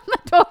get from the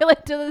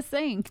toilet to the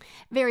sink?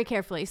 Very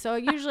carefully. So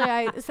usually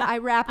I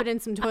wrap it in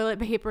some toilet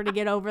paper to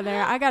get over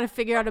there. I got to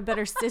figure out a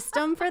better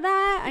system for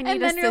that. I need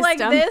and then a you're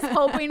system. like this,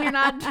 hoping you're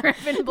not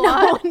dripping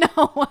blood.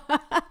 No.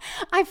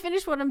 I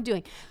finish what I'm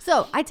doing.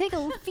 So I take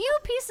a few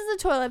pieces of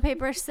toilet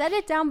paper, set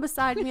it down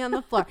beside me on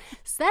the floor,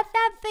 set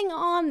that thing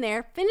on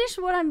there, finish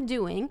what I'm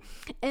doing,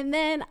 and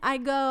then I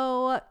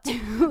go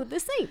to the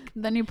sink.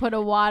 Then you put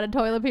a wad of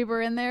toilet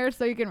paper in there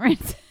so you can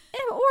rinse it.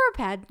 Or a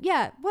pad.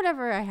 Yeah,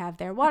 whatever I have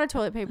there. Wad of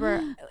toilet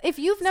paper. If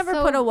you've never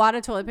put a wad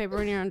of toilet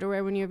paper in your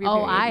underwear when you have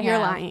your period, you're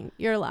lying.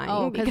 You're lying.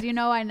 Oh, because you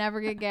know I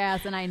never get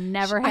gas and I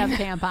never have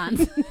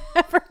tampons.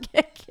 Never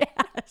get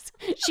gas.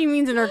 She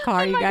means in her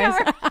car, you guys.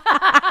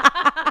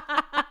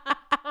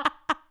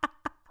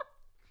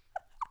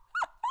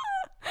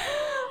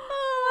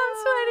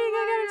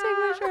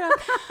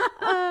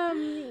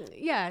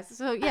 Yeah,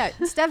 so yeah,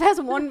 Steph has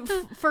one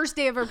first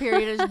day of her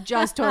period is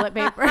just toilet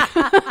paper.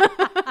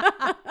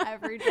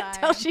 Every time.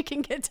 Till she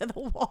can get to the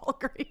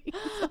Walgreens.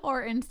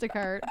 Or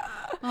Instacart.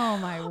 Oh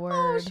my word.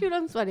 Oh shoot,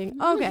 I'm sweating.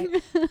 Okay,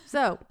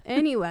 so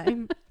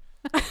anyway.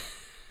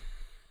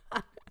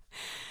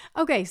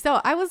 Okay, so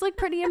I was like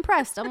pretty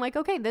impressed. I'm like,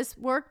 okay, this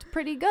worked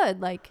pretty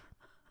good. Like,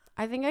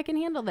 I think I can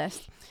handle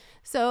this.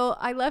 So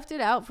I left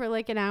it out for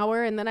like an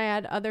hour and then I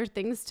had other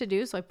things to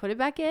do. So I put it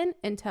back in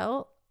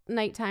until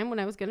nighttime when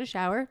I was going to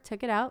shower,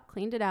 took it out,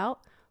 cleaned it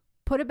out,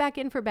 put it back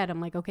in for bed.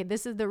 I'm like, okay,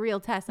 this is the real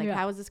test. Like,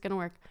 how is this going to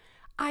work?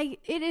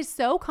 It is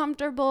so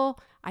comfortable.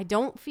 I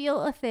don't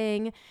feel a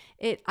thing.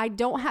 I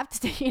don't have to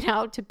take it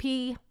out to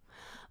pee.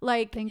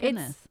 Like, thank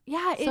goodness.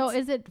 Yeah. So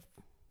is it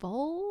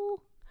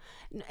full?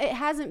 It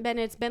hasn't been.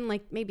 It's been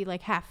like maybe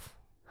like half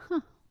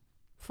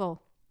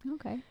full.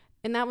 Okay.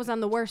 And that was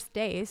on the worst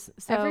days.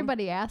 So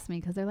everybody asked me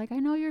because they're like, I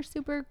know you're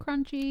super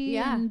crunchy.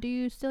 Yeah. And do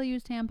you still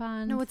use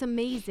tampons? No, it's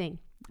amazing.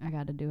 I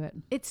got to do it.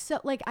 It's so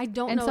like, I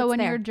don't know. And so when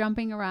you're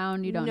jumping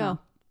around, you don't know.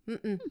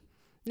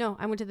 No,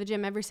 I went to the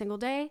gym every single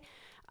day.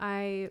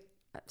 I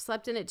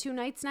slept in it 2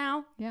 nights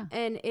now. Yeah.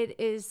 And it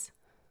is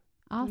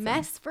awesome.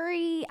 Mess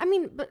free. I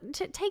mean, but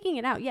taking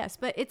it out, yes,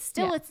 but it's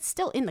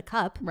still in the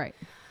cup. Right.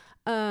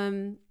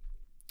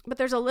 But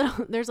there's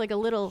like a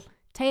little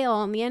tail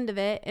on the end of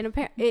it, and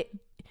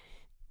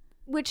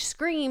which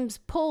screams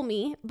pull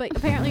me, but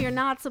apparently you're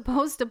not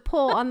supposed to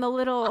pull on the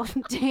little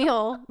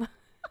tail.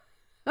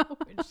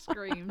 Which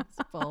screams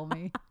pull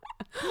me.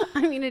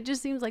 I mean, it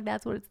just seems like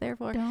that's what it's there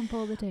for. Don't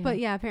pull the tail. But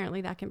yeah,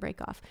 apparently that can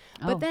break off.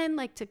 But then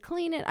like to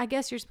clean it, I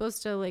guess you're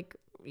supposed to like,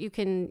 you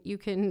can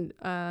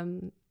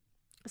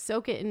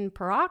soak it in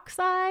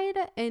peroxide,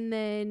 and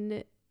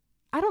then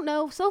I don't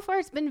know. So far,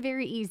 it's been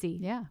very easy.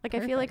 Yeah. Like,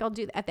 perfect. I feel like I'll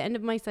do at the end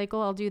of my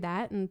cycle, I'll do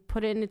that and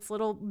put it in its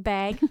little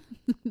bag,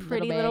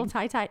 pretty little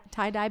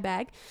tie-dye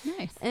bag.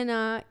 Nice.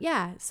 And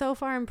yeah, so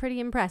far I'm pretty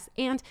impressed.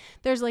 And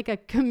there's like a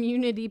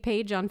community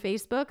page on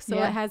Facebook.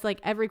 So it has like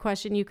every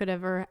question you could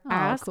ever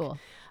ask. Cool.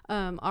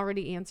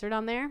 Already answered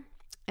on there.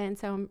 And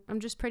so I'm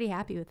just pretty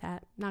happy with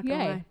that. Not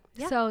gonna lie.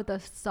 Yeah. So the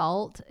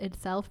Salt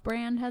itself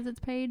brand has its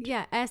page?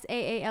 Yeah,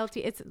 SAALT.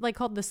 It's like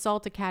called the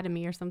Salt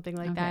Academy or something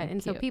like that.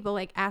 And so people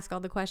like ask all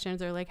the questions.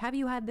 They're like, have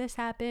you had this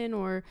happen?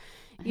 Or,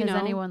 has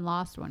anyone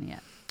lost one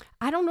yet?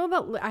 I don't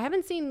know I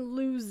haven't seen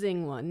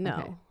losing one.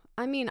 No.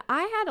 I mean,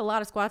 I had a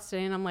lot of squats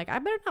today and I'm like, I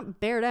better not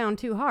bear down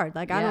too hard.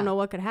 Like, I don't know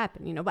what could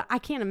happen, you know, but I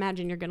can't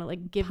imagine you're going to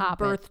like give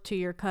birth to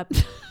your cup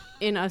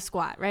in a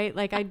squat, right?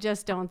 Like, I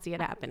just don't see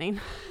it happening.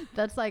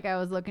 That's like, I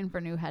was looking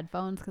for new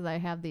headphones because I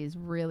have these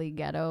really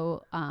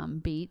ghetto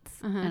Beats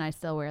and I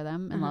still wear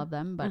them and love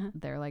them, but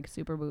they're like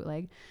super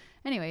bootleg.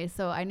 Anyway,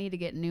 so I need to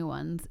get new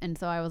ones. And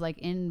so I was like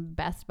in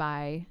Best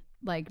Buy,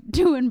 like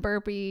doing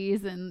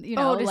burpees and, you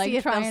know,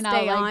 like trying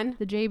out like,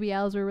 the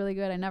JBLs were really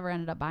good. I never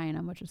ended up buying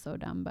them, which is so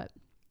dumb, but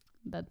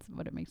that's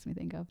what it makes me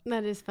think of.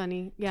 That is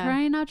funny. Yeah.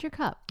 Trying out your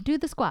cup. Do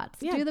the squats.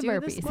 Yeah, do the burpees.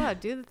 Do the squat.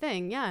 Do the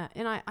thing. Yeah.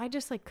 And I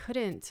just like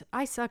couldn't.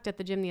 I sucked at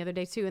the gym the other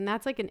day too. And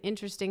that's like an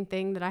interesting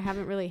thing that I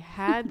haven't really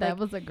had. That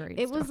was a great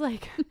It was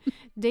like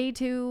day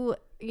 2,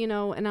 you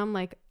know, and I'm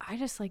like, I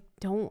just like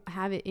don't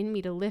have it in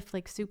me to lift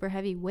like super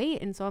heavy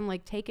weight. And so I'm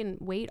like taking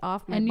weight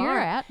off my bar.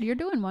 And you're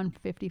doing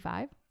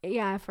 155.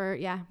 Yeah.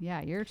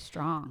 Yeah, you're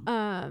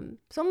strong.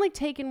 So I'm like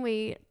taking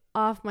weight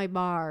off my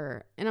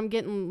bar and I'm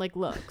getting like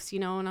looks, you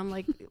know, and I'm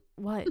like,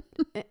 what?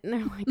 And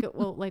they're like,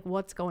 well, like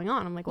what's going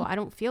on? I'm like, well, I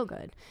don't feel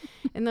good.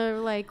 And they're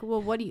like,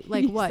 well, what do you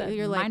like? What?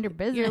 You're like, mind your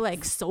business. You're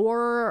like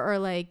sore or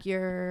like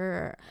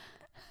you're,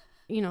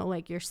 you know,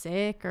 like you're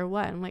sick or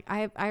what? I'm like, I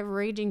have a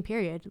raging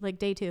period, like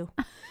day 2.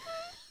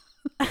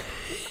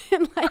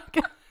 And like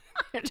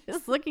they're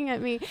just looking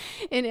at me,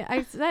 and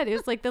I said it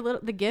was like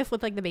the gif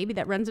with like the baby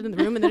that runs into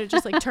the room and then it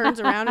just like turns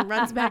around and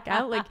runs back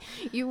out. Like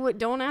you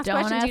don't ask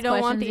questions you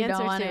don't want the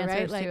answers to,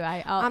 right?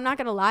 Like I'm not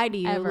gonna lie to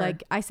you. Ever.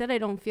 Like I said, I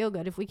don't feel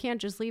good. If we can't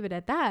just leave it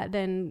at that,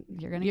 then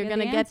you're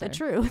gonna get the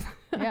truth.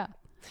 Yeah.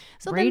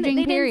 So raging then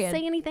they didn't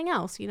say anything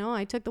else. You know,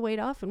 I took the weight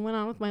off and went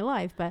on with my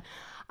life. But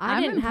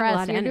I'm didn't impressed. Have a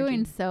lot of You're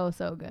energy. doing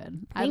so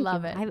good. I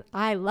love it.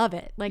 I love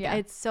it. Like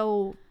it's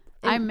so.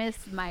 I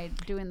miss my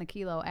doing the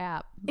Kilo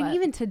app. And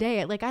even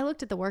today, like I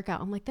looked at the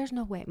workout. I'm like, there's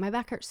no way. My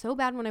back hurt so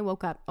bad when I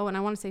woke up. Oh, and I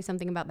want to say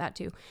something about that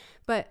too.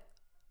 But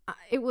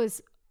it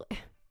was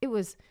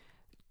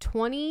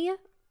 20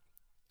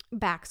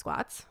 back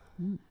squats,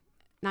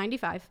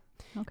 95.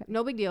 Okay.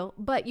 No big deal.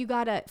 But you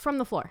got it from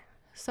the floor.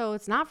 So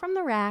it's not from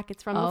the rack.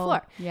 It's from the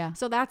floor. Yeah.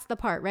 So that's the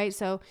part, right?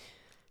 So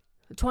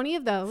 20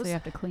 of those. So you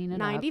have to clean it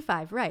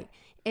 95, up. Right.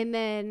 And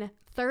then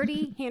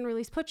 30 hand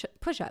release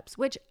push-ups,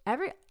 which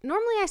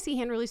normally I see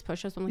hand release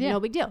push-ups. I'm like, no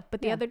big deal.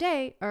 But the other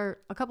day or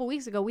a couple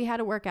weeks ago, we had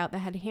a workout that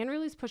had hand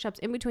release push-ups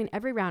in between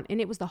every round. And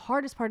it was the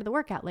hardest part of the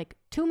workout. Like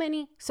too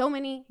many, so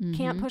many,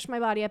 can't push my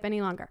body up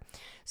any longer.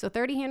 So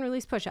 30 hand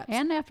release push-ups.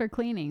 And after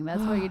cleaning,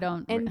 that's where you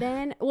don't. And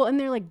then, and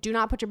they're like, do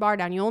not put your bar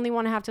down. You only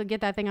want to have to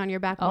get that thing on your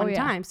back one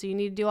time. So you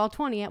need to do all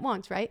 20 at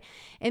once, right?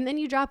 And then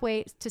you drop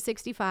weight to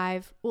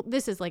 65. Well,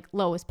 this is like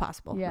low as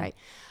possible, right?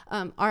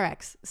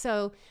 RX.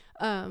 So,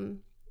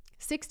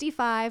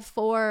 65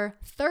 for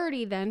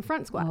 30 then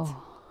front squats.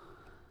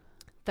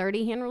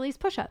 30 hand release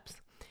push-ups.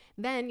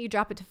 Then you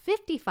drop it to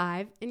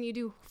 55 and you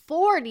do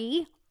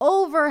 40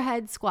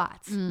 overhead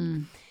squats.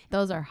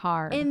 Those are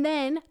hard. And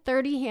then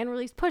 30 hand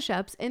release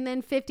push-ups and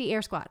then 50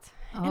 air squats.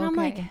 And I'm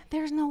like,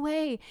 there's no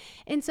way.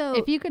 And so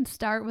if you could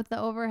start with the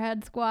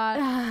overhead squat.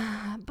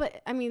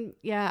 But I mean,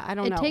 I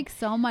don't know. It takes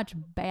so much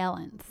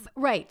balance.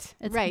 Right.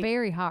 It's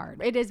very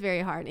hard. It is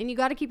very hard. And you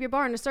got to keep your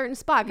bar in a certain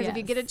spot because if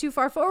you get it too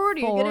far forward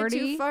or you get it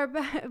too far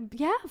back.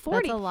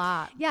 40. That's a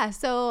lot. Yeah.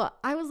 So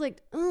I was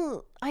like,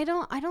 I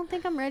don't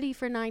think I'm ready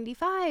for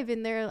 95.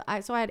 And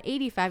so I had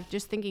 85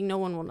 just thinking no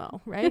one will know,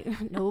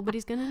 right?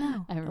 Nobody's going to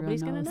know.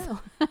 Nobody's going to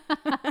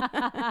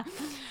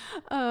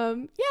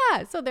know.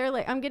 So they're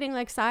like, I'm getting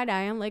like side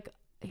eye. I'm like,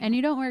 and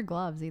you don't wear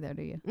gloves either,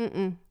 do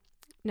you?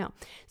 No.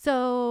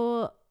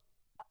 So,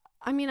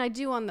 I mean, I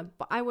do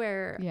I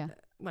wear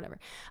whatever.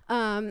 So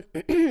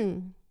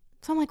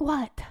I'm like,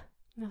 what?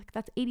 And they're like,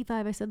 that's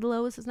 85. I said, the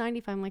lowest is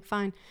 95. I'm like,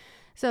 fine.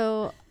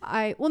 So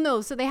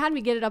so they had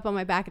me get it up on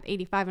my back at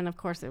 85. And of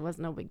course it was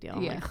no big deal.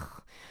 I'm like,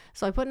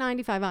 so I put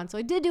 95 on. So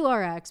I did do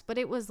RX, but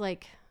it was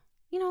like,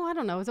 you know, I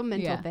don't know. It's a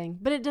mental thing,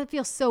 but it does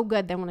feel so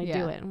good then when I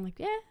do it. I'm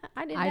like,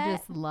 I did that. I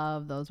just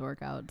love those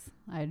workouts.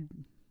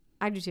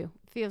 I do too.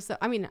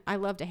 I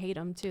love to hate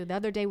them too. The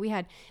other day we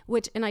had,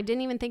 and I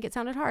didn't even think it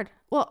sounded hard.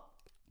 Well,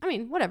 I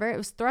mean, whatever. It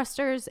was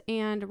thrusters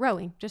and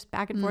rowing, just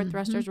back and forth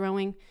thrusters,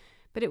 rowing,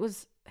 but it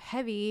was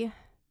heavy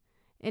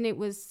and it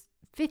was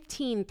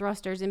 15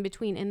 thrusters in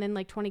between and then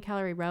like 20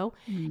 calorie row.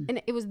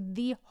 And it was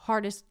the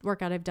hardest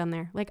workout I've done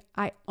there. Like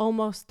I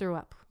almost threw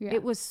up.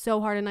 It was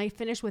so hard. And I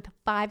finished with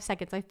 5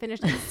 seconds. I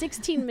finished at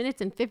 16 minutes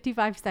and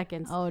 55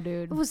 seconds. Oh,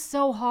 dude. It was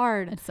so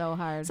hard. It's so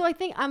hard. So I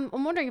think I'm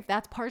wondering if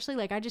that's partially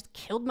like I just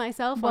killed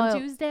myself on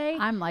Tuesday.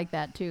 I'm like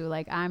that too.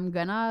 Like I'm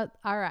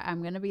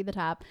gonna be the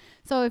top.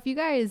 So if you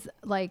guys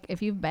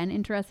if you've been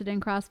interested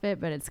in CrossFit,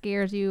 but it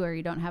scares you or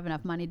you don't have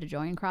enough money to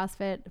join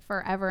CrossFit,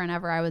 forever and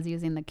ever I was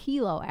using the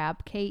Kelo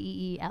app,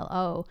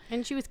 KEELO.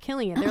 And she was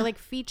killing it. They're like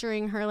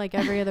featuring her like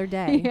every other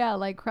day.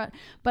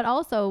 But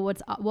also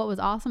what was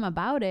awesome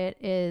about it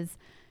is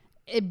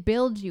it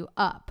builds you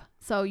up.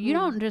 So you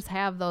don't just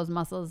have those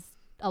muscles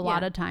a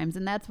lot of times.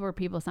 And that's where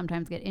people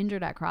sometimes get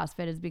injured at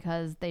CrossFit is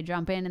because they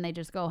jump in and they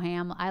just go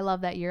ham. I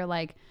love that you're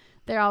like,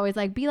 they're always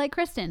like, be like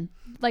Kristen,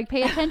 like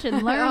pay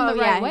attention, learn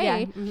the right way. Yeah.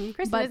 Mm-hmm.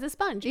 Kristen is a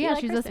sponge. Yeah,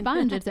 she's Kristen. A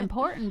sponge. It's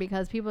important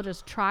because people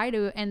just try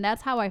to, and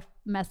that's how I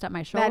messed up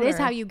my shoulder. That is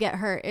how you get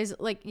hurt, is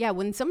like,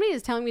 when somebody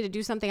is telling me to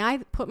do something, I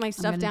put my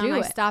stuff down,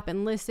 I stop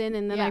and listen,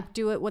 and then I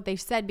do it what they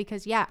said,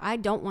 because I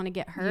don't want to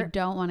get hurt. You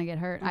don't want to get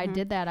hurt. Mm-hmm. I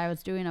did that. I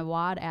was doing a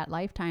WOD at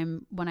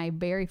Lifetime when I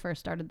very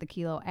first started the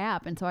Kilo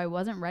app, and so I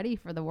wasn't ready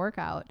for the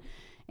workout.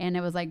 And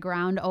it was like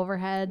ground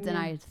overheads, and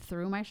I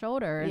threw my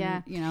shoulder.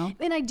 And, you know.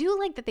 And I do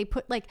like that they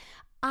put, like,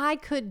 I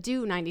could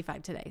do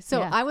 95 today.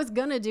 So I was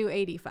going to do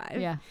 85.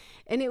 Yeah.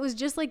 And it was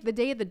just like the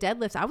day of the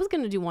deadlifts, I was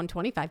going to do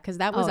 125 because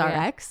that was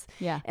RX.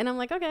 Yeah. And I'm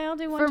like, okay, I'll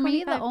do 125. For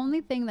me, the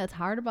only thing that's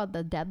hard about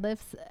the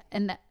deadlifts,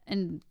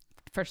 and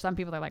for some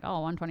people, they're like, oh,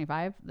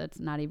 125, that's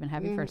not even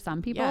heavy for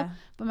some people. Yeah.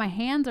 But my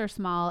hands are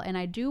small, and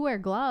I do wear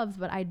gloves,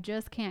 but I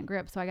just can't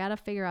grip. So I got to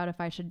figure out if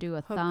I should do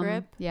a hook thumb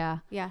grip. Yeah.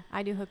 Yeah,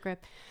 I do hook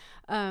grip.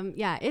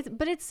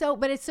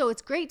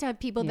 It's great to have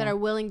people that are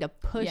willing to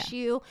push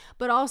you,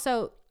 but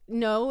also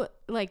know,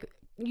 like,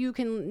 you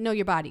can know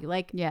your body.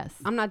 Like, yes,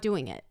 I'm not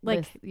doing it.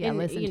 Like,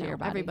 listen to your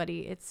body.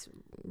 Everybody, it's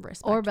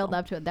respectful. Or build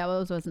up to it. That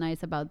was what's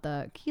nice about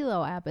the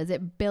Kilo app, is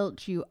it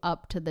built you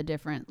up to the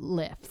different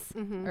lifts.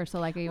 Mm-hmm. Or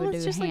so, like, you would do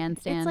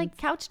handstands. It's like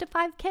couch to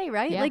 5K,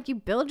 right? Yeah. Like, you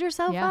build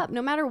yourself up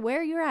no matter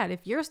where you're at.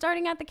 If you're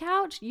starting at the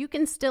couch, you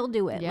can still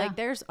do it. Yeah. Like,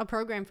 there's a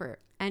program for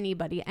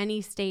anybody,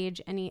 any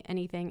stage,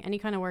 anything, any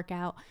kind of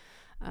workout.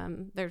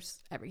 There's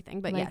everything,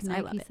 but like yes, Nike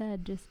I love it.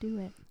 Said, just do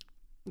it.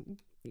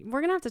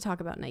 We're gonna have to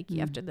talk about Nike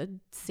after the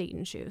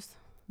Satan shoes.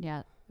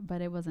 Yeah,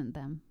 but it wasn't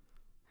them.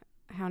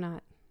 How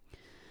not?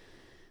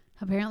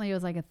 Apparently, it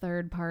was like a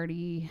third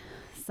party,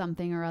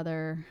 something or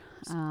other.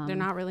 They're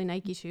not really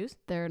Nike shoes.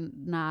 They're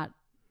not.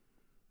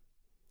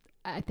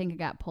 I think it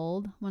got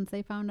pulled once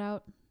they found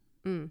out,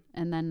 and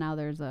then now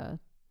there's a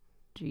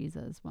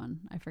Jesus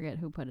one. I forget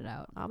who put it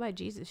out. I'll buy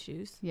Jesus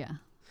shoes. Yeah.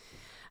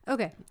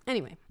 Okay.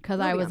 Anyway, because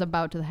I was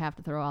about to have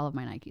to throw all of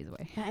my Nikes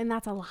away. Yeah, and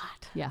that's a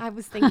lot. Yeah. I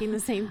was thinking the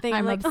same thing.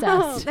 I'm like,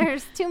 obsessed. Oh,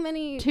 there's too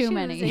many shoes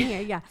in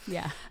here. Yeah.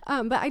 Yeah.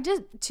 But I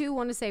just too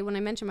want to say, when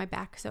I mentioned my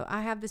back, so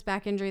I have this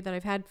back injury that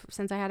I've had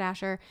since I had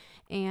Asher,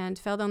 and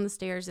fell down the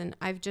stairs, and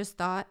I've just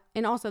thought,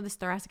 and also this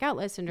thoracic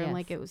outlet syndrome,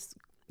 like, it was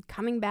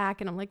coming back,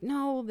 and I'm like,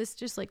 no, this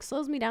just like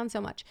slows me down so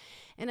much.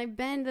 And I've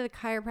been to the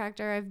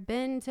chiropractor, I've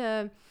been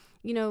to,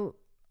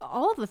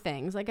 all the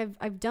things, like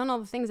I've done all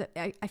the things that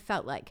I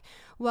felt like,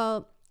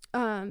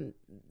 so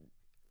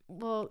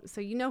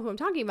you know who I'm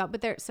talking about,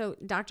 but so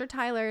Dr.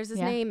 Tyler is his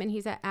name, and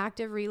he's at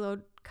Active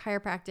Reload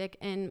Chiropractic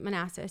in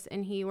Manassas,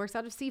 and he works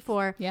out of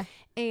C4. Yeah.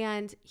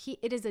 And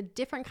it is a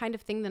different kind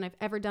of thing than I've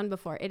ever done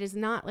before. It is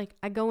not like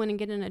I go in and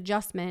get an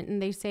adjustment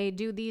and they say,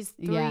 do these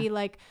three,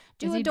 like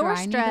do a door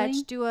stretch,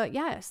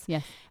 yes,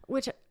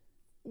 which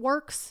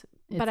works.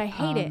 But I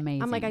hate it.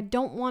 I'm like, I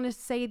don't want to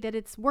say that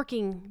it's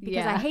working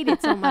because I hate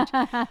it so much.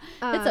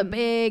 It's a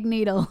big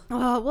needle.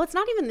 Oh, well, it's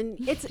not even,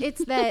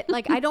 it's that,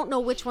 like, I don't know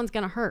which one's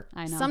going to hurt.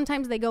 I know.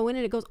 Sometimes they go in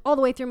and it goes all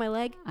the way through my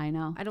leg. I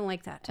know. I don't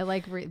like that. I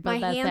like, my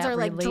hands are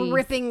like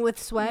dripping with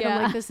sweat.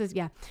 I'm like, this is,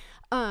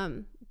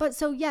 but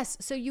so yes,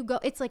 so you go,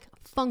 it's like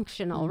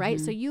functional, right?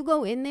 So you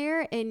go in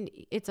there and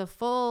it's a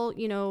full,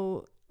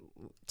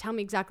 tell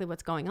me exactly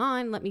what's going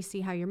on. Let me see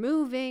how you're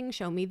moving.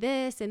 Show me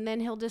this. And then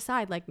he'll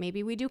decide, like,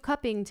 maybe we do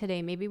cupping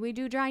today. Maybe we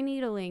do dry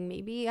needling.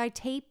 Maybe I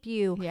tape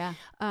you. Yeah.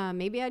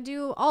 Maybe I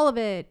do all of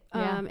it.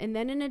 And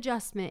then an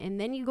adjustment. And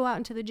then you go out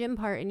into the gym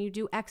part and you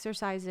do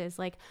exercises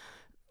like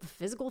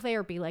physical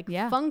therapy, like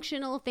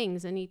functional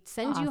things. And he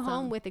sends you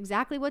home with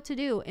exactly what to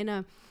do in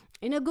a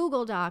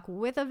Google Doc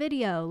with a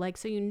video, like,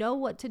 so you know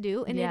what to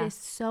do. And it is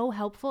so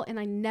helpful. And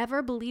I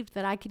never believed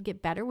that I could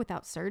get better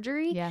without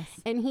surgery. Yes.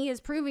 And he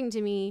is proving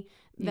to me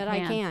that I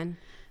can.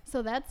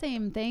 So that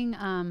same thing,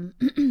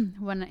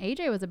 when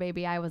AJ was a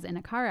baby, I was in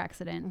a car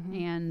accident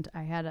and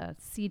I had a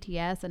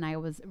CTS and I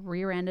was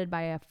rear-ended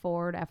by a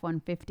Ford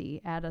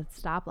F-150 at a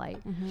stoplight.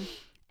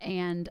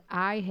 And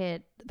I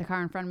hit the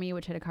car in front of me,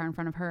 which hit a car in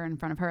front of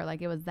her.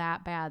 Like, it was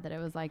that bad that it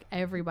was like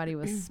everybody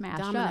was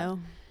smashed up.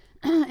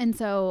 And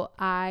so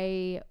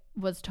I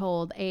was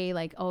told,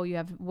 like, oh, you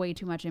have way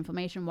too much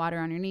inflammation, water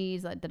on your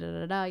knees, like,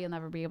 you'll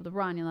never be able to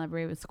run, you'll never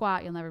be able to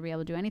squat, you'll never be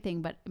able to do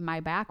anything. But my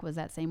back was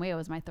that same way. It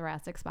was my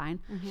thoracic spine.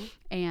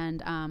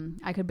 And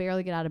I could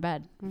barely get out of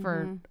bed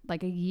for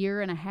like a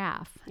year and a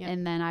half.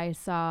 And then I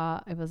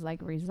saw, it was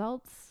like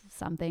results,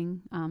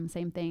 something,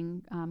 same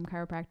thing,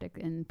 chiropractic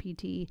and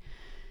PT.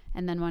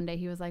 And then one day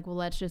he was like, well,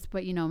 let's just,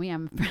 but you know me,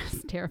 I'm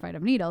terrified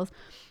of needles.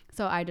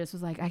 So I just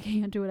was like, I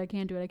can't do it.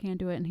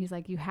 And he's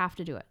like, you have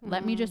to do it.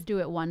 Let me just do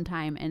it one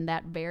time. And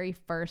that very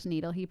first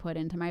needle he put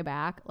into my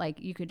back, like,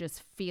 you could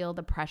just feel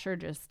the pressure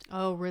just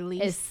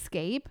release,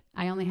 escape.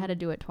 I only had to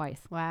do it twice.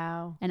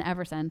 Wow. And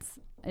ever since,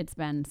 it's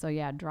been, so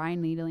yeah, dry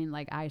needling,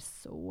 like, I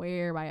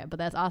swear by it. But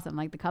that's awesome.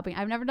 Like, the cupping,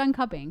 I've never done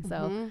cupping.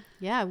 So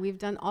yeah, we've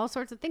done all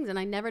sorts of things and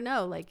I never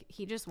know. Like,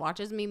 he just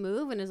watches me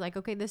move and is like,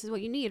 okay, this is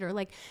what you need. Or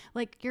like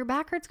your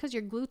back hurts because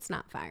your glute's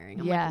not firing.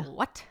 I'm like,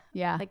 what?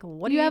 Yeah. Like,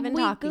 what are you even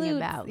talking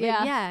about? Like,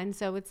 and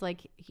so it's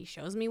like, he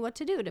shows me what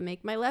to do to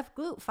make my left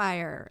glute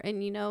fire.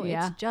 And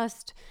it's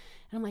just,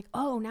 And I'm like,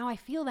 oh, now I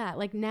feel that.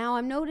 Like now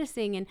I'm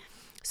noticing. And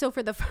so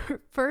for the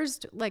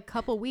first like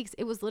couple weeks,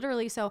 it was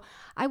literally, so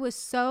I was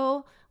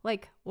so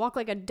like walk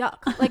like a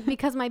duck, like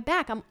because my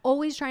back, I'm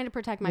always trying to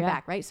protect my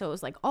back, right? So it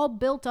was like all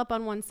built up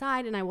on one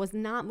side and I was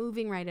not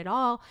moving right at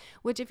all,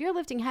 which if you're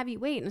lifting heavy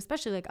weight and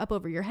especially like up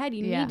over your head,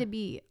 you need to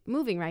be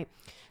moving right.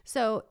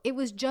 So it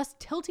was just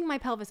tilting my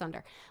pelvis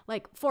under,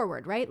 like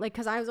forward, right? Like,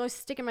 cause I was always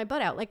sticking my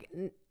butt out, like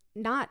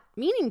not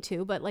meaning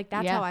to, but like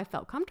that's how I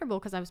felt comfortable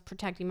because I was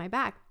protecting my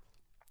back.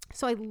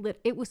 So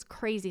it was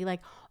crazy. Like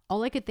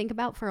all I could think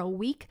about for a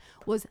week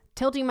was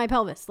tilting my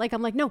pelvis. Like,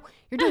 I'm like, no,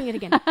 you're doing it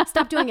again.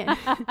 Stop doing it.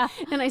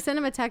 And I sent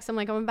him a text. I'm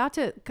like, I'm about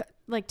to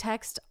like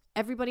text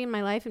everybody in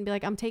my life and be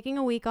like, I'm taking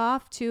a week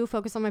off to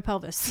focus on my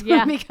pelvis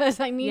because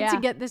I need to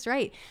get this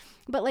right.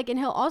 But like, and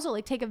he'll also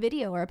like take a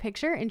video or a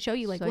picture and show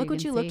you like, look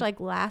what you looked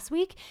like last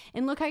week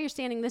and look how you're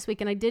standing this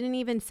week. And I didn't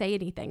even say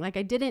anything. Like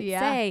I didn't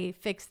say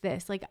fix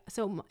this. Like,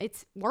 so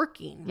it's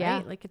working,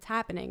 right? Like it's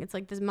happening. It's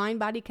like this mind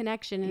body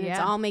connection and it's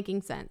all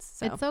making sense.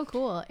 So it's so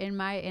cool. In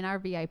our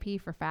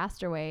VIP for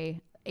Faster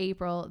Way,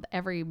 April,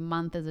 every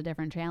month is a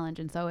different challenge,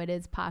 and so it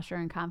is posture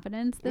and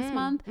confidence this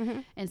month.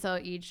 And so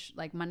each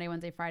like Monday,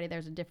 Wednesday, Friday,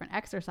 there's a different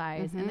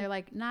exercise, and they're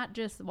like not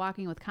just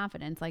walking with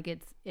confidence, like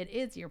it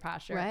is your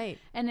posture, right?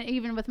 And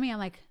even with me, I'm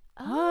like,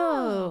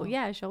 oh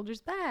yeah,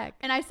 shoulders back,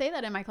 and I say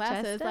that in my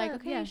classes, like,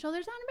 okay,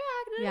 shoulders on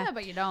back,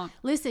 but you don't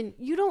listen.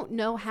 You don't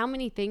know how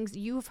many things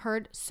you've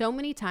heard so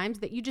many times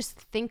that you just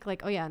think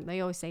like, oh yeah, they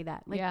always say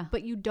that, like,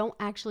 but you don't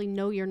actually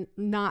know you're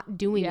not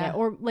doing it,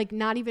 or like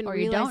not even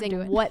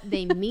realizing what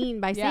they mean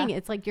by saying it.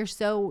 It's like you're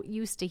so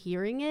used to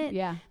hearing it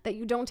that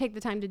you don't take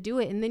the time to do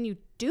it, and then you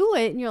do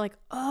it and you're like,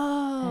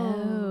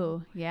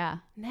 oh yeah,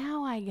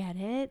 now I get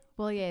it.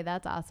 Well, yeah,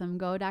 that's awesome.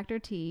 Go Dr.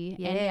 T.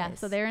 And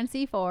so they're in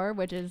C4,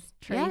 which is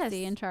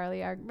Tracy and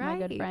Charlie are my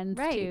good friends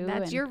too.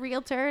 That's your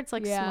realtor. It's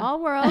like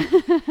small world.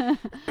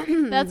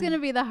 That's gonna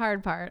be the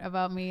hard part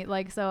about me.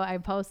 Like, so I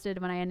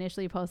posted when I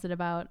initially posted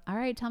about, all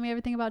right, tell me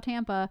everything about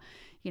Tampa.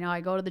 You know,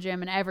 I go to the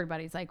gym and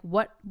everybody's like,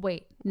 what?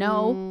 Wait,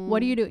 no, what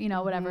do you do? You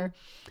know, whatever.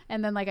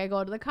 And then like I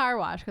go to the car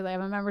wash because I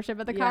have a membership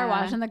at the car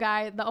wash, and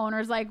the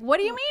owner's like, what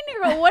do you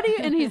mean, girl? What do you?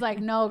 And he's like,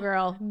 no,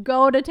 girl,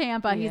 go to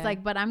Tampa. He's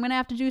like, but I'm gonna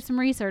have to do some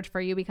research for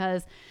you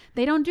because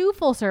they don't do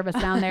full service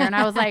down there. And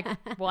I was like,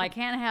 well, I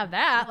can't have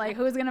that. Like,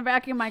 who's gonna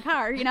vacuum my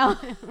car? You know?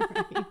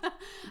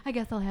 I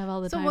guess I'll have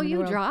all the time. So will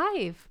you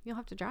drive? You'll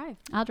have to drive.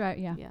 I'll drive.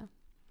 Yeah.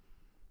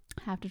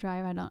 Have to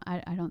drive.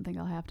 I don't think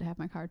I'll have to have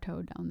my car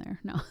towed down there.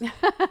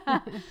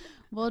 No.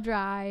 We'll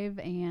drive,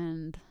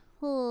 and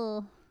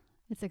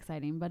it's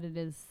exciting, but it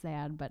is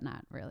sad, but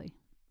not really.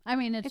 I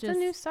mean, it's just a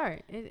new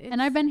start.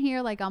 And I've been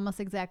here like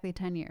almost exactly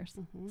 10 years.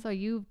 So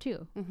you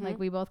too. Like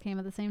we both came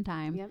at the same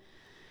time. Yep.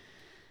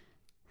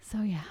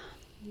 So yeah.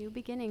 New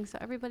beginning. So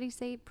everybody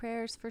say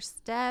prayers for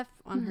Steph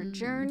on her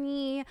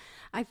journey.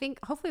 I think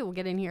hopefully we'll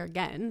get in here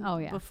again. Oh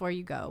yeah. Before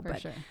you go. For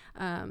sure.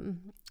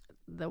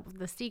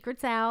 The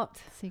secret's out.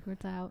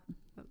 Secret's out.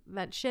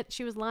 That shit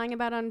she was lying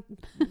about on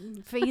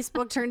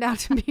Facebook turned out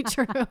to be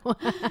true.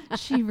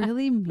 She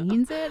really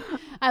means it.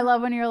 I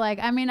love when you're like,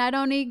 I mean, I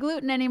don't eat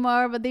gluten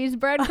anymore, but these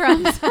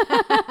breadcrumbs.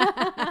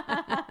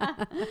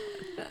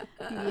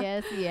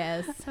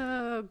 Yes.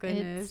 Oh,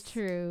 goodness. It's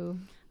true.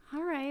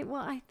 All right.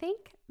 Well, I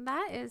think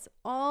that is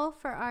all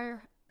for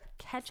our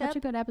catch up. Such a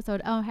good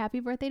episode. Oh,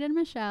 happy birthday to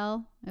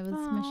Michelle. It was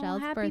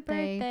Michelle's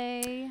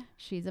birthday.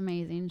 She's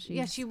amazing.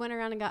 She went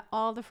around and got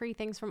all the free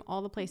things from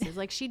all the places.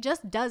 Like she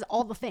just does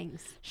all the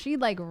things. She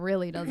like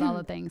really does all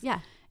the things. Yeah.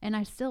 And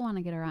I still want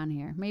to get her on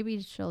here.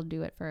 Maybe she'll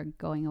do it for a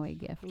going away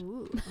gift.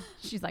 Ooh.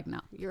 She's like,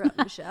 no. You're up,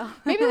 Michelle.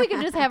 Maybe we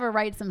can just have her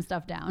write some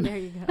stuff down. There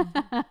you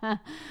go.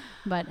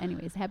 But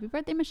anyways, happy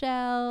birthday,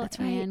 Michelle. That's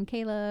right. And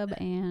Caleb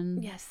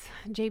and... Yes.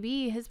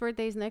 JB, his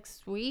birthday's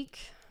next week.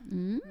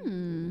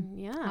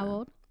 Yeah. How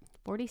old?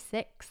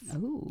 46.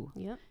 Oh.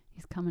 Yep.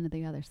 He's coming to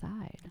the other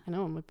side. I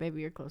know. I'm like,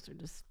 baby, you're closer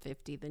to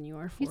 50 than you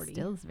are 40. He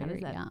still is very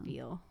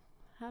young.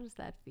 How does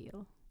that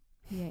feel?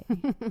 Yeah.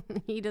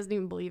 He doesn't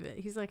even believe it.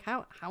 He's like,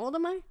 how old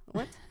am I?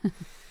 What?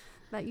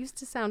 That used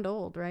to sound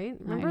old, right?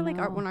 Remember like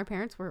when our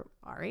parents were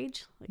our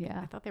age? Like,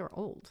 I thought they were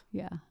old.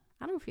 Yeah.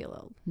 I don't feel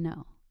old.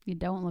 No. You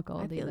don't look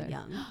old either. I feel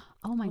young.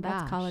 Oh my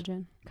gosh. That's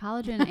collagen.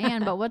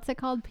 Collagen but what's it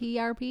called?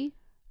 PRP?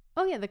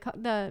 Oh yeah,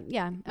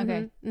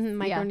 okay.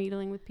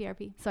 Microneedling with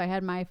PRP. So I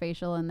had my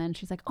facial, and then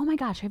she's like, "Oh my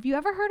gosh, have you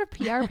ever heard of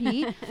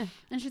PRP?"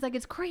 And she's like,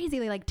 "It's crazy.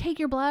 They like take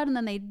your blood and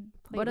then they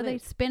what do they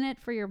spin it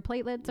for your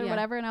platelets or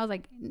whatever?" And I was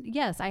like,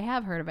 "Yes, I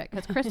have heard of it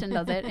because Kristen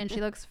does it, and she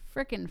looks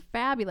freaking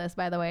fabulous,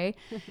 by the way."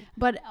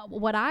 But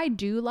what I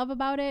do love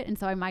about it, and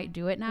so I might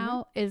do it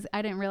now, is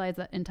I didn't realize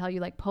that until you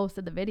like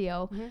posted the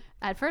video.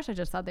 At first, I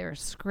just thought they were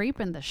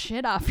scraping the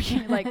shit off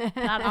you, like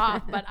not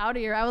off, but out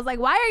of your. I was like,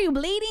 "Why are you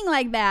bleeding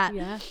like that?"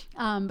 Yeah.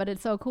 But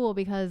it's so cool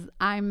because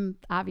I'm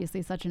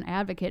obviously such an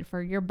advocate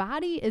for your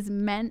body is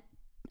meant.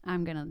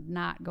 I'm gonna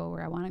not go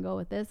where I want to go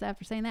with this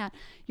after saying that.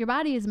 Your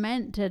body is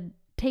meant to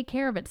take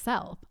care of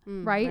itself,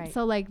 right?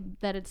 So like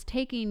that it's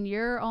taking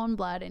your own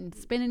blood and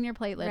spinning your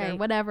platelet or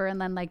whatever, and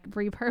then like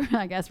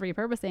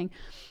repurposing.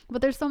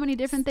 But there's so many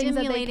different things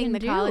that they can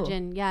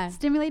do.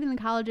 Stimulating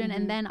the collagen,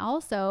 and then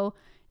also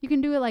you can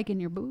do it like in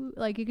your boot,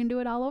 like you can do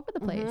it all over the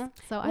place.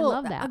 So I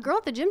love that. A girl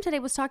at the gym today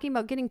was talking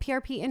about getting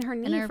PRP in her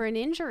knee for an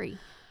injury.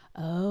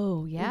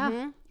 Oh,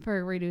 yeah.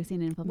 For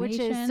reducing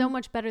inflammation. Which is so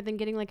much better than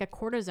getting like a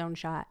cortisone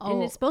shot.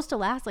 And it's supposed to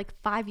last like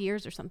 5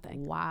 years or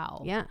something.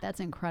 Wow. Yeah. That's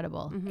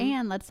incredible.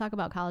 And let's talk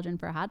about collagen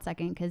for a hot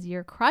second, because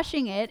you're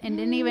crushing it and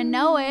didn't even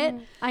know it.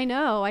 I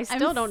know. I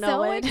still don't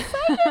know it. I'm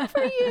so excited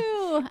for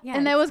you.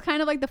 And that was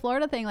kind of like the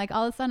Florida thing. Like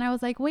all of a sudden I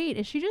was like, wait,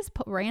 is she just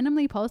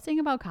randomly posting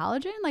about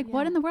collagen? Like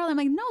what in the world? I'm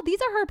like, no, these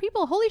are her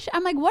people. Holy shit.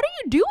 I'm like, what are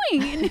you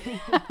doing?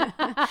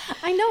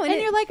 I know. And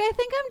you're like, I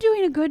think I'm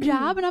doing a good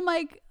job. And I'm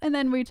like, and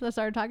then we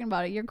started talking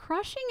about it. You're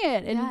crushing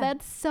it. And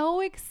that's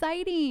so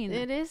exciting.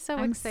 It is so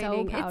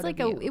exciting. So it's like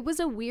it was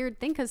a weird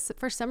thing, because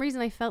for some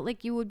reason I felt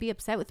like you would be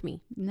upset with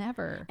me.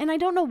 Never. And I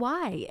don't know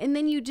why. And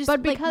then you just,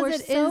 but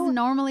because it is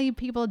normally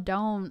people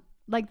don't,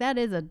 like that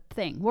is a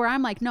thing where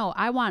I'm like, no,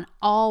 I want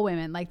all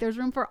women. Like there's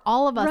room for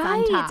all of us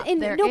on top. And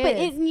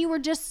but you were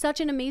just such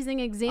an amazing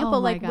example.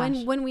 Like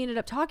when we ended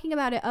up talking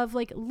about it, of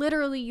like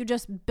literally you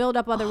just build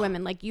up other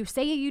women. Like you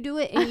say you do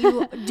it and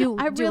you do.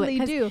 I really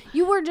do.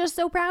 You were just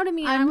so proud of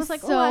me. And I was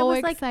like, I was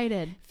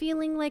excited. Like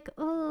feeling like,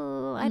 I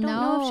don't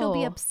know if she'll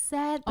be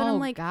upset, but I'm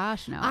like,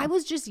 gosh, no. I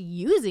was just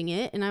using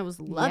it and I was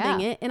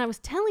loving it and I was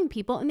telling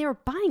people and they were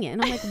buying it.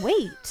 And I'm like,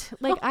 wait,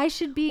 like I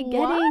should be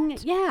getting,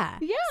 yeah.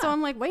 So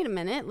I'm like, wait a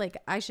minute, like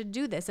I should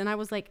do this. And I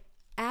was like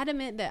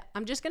adamant that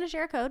I'm just going to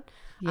share a code.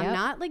 I'm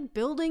not like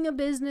building a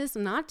business.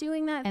 I'm not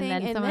doing that thing.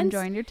 And then someone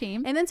joined your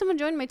team. And then someone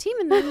joined my team.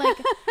 And then like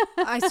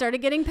I started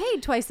getting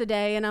paid twice a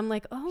day. And I'm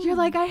like, you're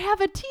like, I have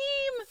a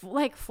team.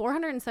 Like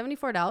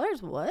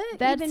 $474. What?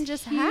 That even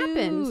just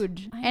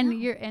happened.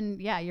 And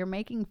you're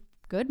making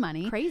good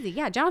money. Crazy.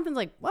 Yeah. Jonathan's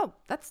like, whoa,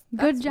 that's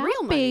good job,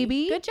 real money.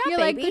 Baby. Good job, you're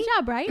baby. Like, good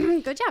job, right?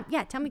 Good job.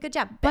 Yeah. Tell me good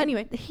job. But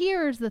anyway,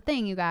 here's the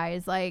thing, you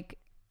guys, like,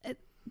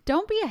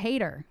 don't be a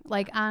hater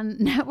like on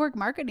network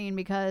marketing,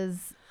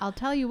 because I'll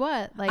tell you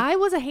what, like I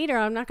was a hater.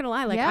 I'm not going to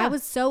lie. Like I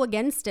was so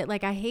against it.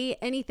 Like I hate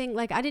anything.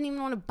 Like I didn't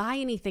even want to buy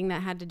anything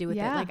that had to do with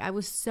it. Like I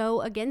was so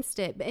against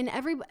it. And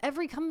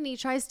every company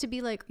tries to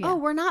be like, oh,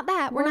 we're not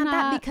that. We're not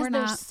that, because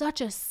there's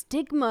such a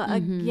stigma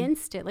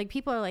against it. Like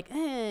people are like,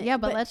 yeah,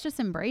 but let's just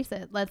embrace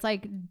it. Let's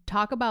like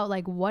talk about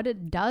like what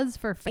it does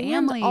for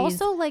families. And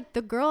also like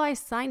the girl I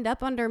signed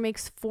up under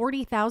makes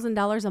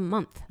 $40,000 a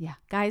month. Yeah.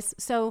 Guys.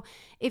 So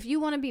if you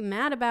want to be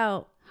mad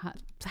about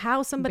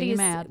how somebody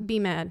be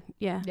mad.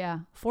 Yeah.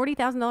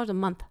 $40,000 a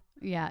month.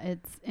 Yeah,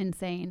 it's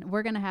insane.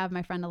 We're going to have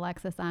my friend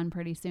Alexis on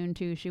pretty soon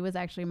too. She was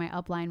actually my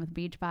upline with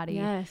Beachbody.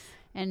 Yes.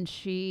 And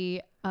she,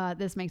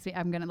 this makes me,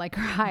 I'm going to like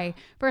cry.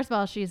 First of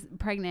all, she's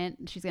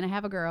pregnant. She's going to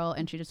have a girl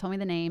and she just told me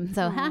the name.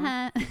 So,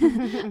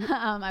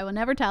 I will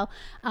never tell.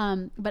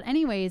 But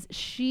anyways,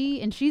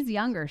 she's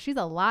younger. She's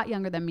a lot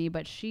younger than me,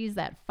 but she's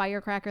that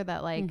firecracker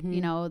that like, you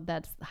know,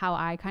 that's how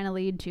I kind of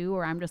lead too,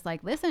 where I'm just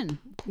like, listen,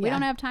 we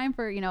don't have time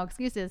for, you know,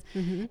 excuses.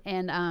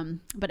 And,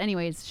 but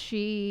anyways,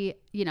 she,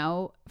 you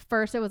know,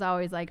 first it was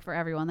always like for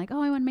everyone, like,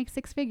 oh, I want to make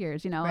 6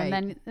 figures, you know,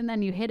 and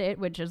then you hit it,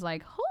 which is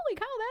like, holy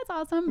cow, that's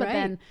awesome. But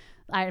then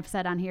I've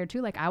said on here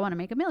too, like, I want to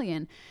make $1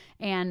 million,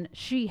 and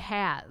she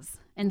has.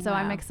 And so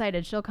I'm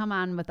excited. She'll come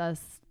on with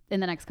us in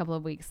the next couple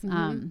of weeks.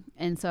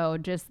 And so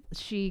just,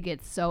 she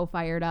gets so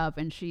fired up,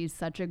 and she's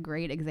such a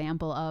great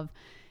example of,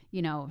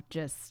 you know,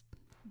 just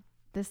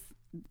this,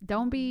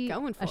 don't be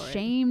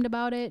ashamed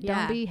about it.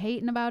 Don't be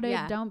hating about it.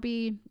 Don't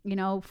be, you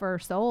know, for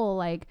soul,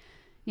 like,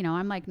 you know,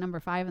 I'm like number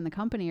 5 in the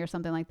company or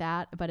something like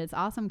that, but it's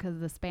awesome because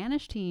the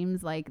Spanish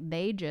teams, like,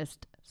 they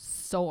just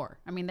soar.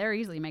 I mean, they're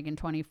easily making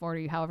 20,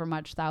 40, however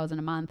much thousand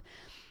a month.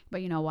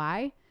 But you know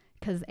why?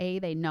 Because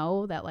they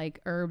know that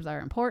like herbs are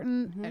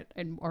important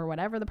or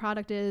whatever the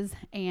product is,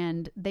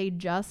 and they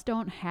just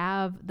don't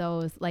have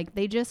those, like,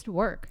 they just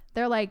work.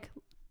 They're like,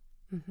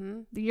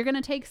 you're going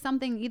to take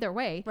something either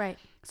way. Right.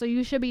 So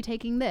you should be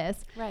taking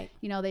this. Right.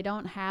 You know, they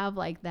don't have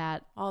like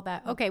that. All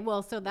that. Okay.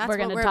 Well, so that's what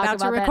we're about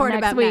to record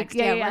about next.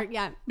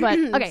 Yeah. But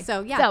okay.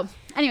 So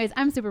anyways,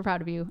 I'm super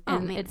proud of you.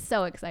 And it's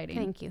so exciting.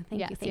 Thank you.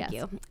 Thank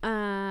you.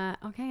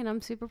 Okay. And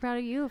I'm super proud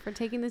of you for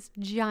taking this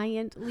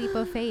giant leap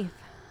of faith.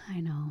 I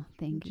know.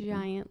 Thank you.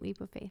 Giant leap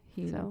of faith.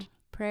 Huge. So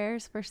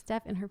prayers for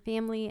Steph and her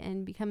family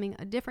and becoming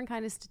a different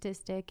kind of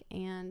statistic,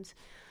 and,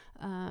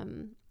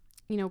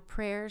 you know,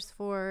 prayers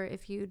for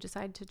if you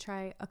decide to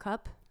try a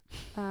cup,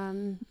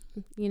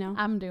 you know,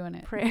 I'm doing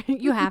it. Prayer,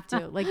 you have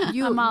to, like,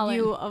 you of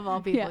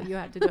all people, you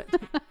have to do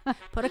it.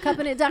 Put a cup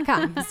in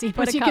it.com. See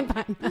what you can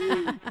find.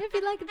 If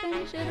you like it, then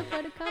you should have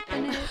put a cup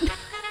in it.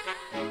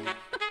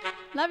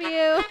 Love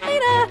you.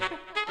 Later.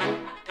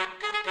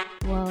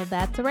 Well,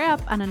 that's a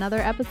wrap on another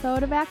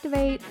episode of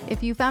Activate.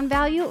 If you found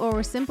value or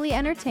were simply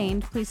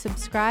entertained, please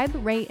subscribe,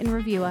 rate, and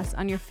review us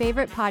on your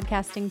favorite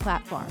podcasting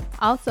platform.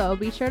 Also,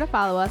 be sure to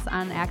follow us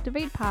on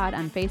Activate Pod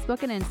on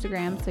Facebook and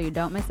Instagram so you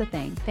don't miss a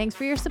thing. Thanks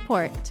for your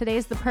support. Today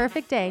is the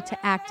perfect day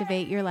to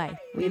activate your life.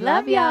 We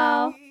love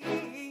y'all.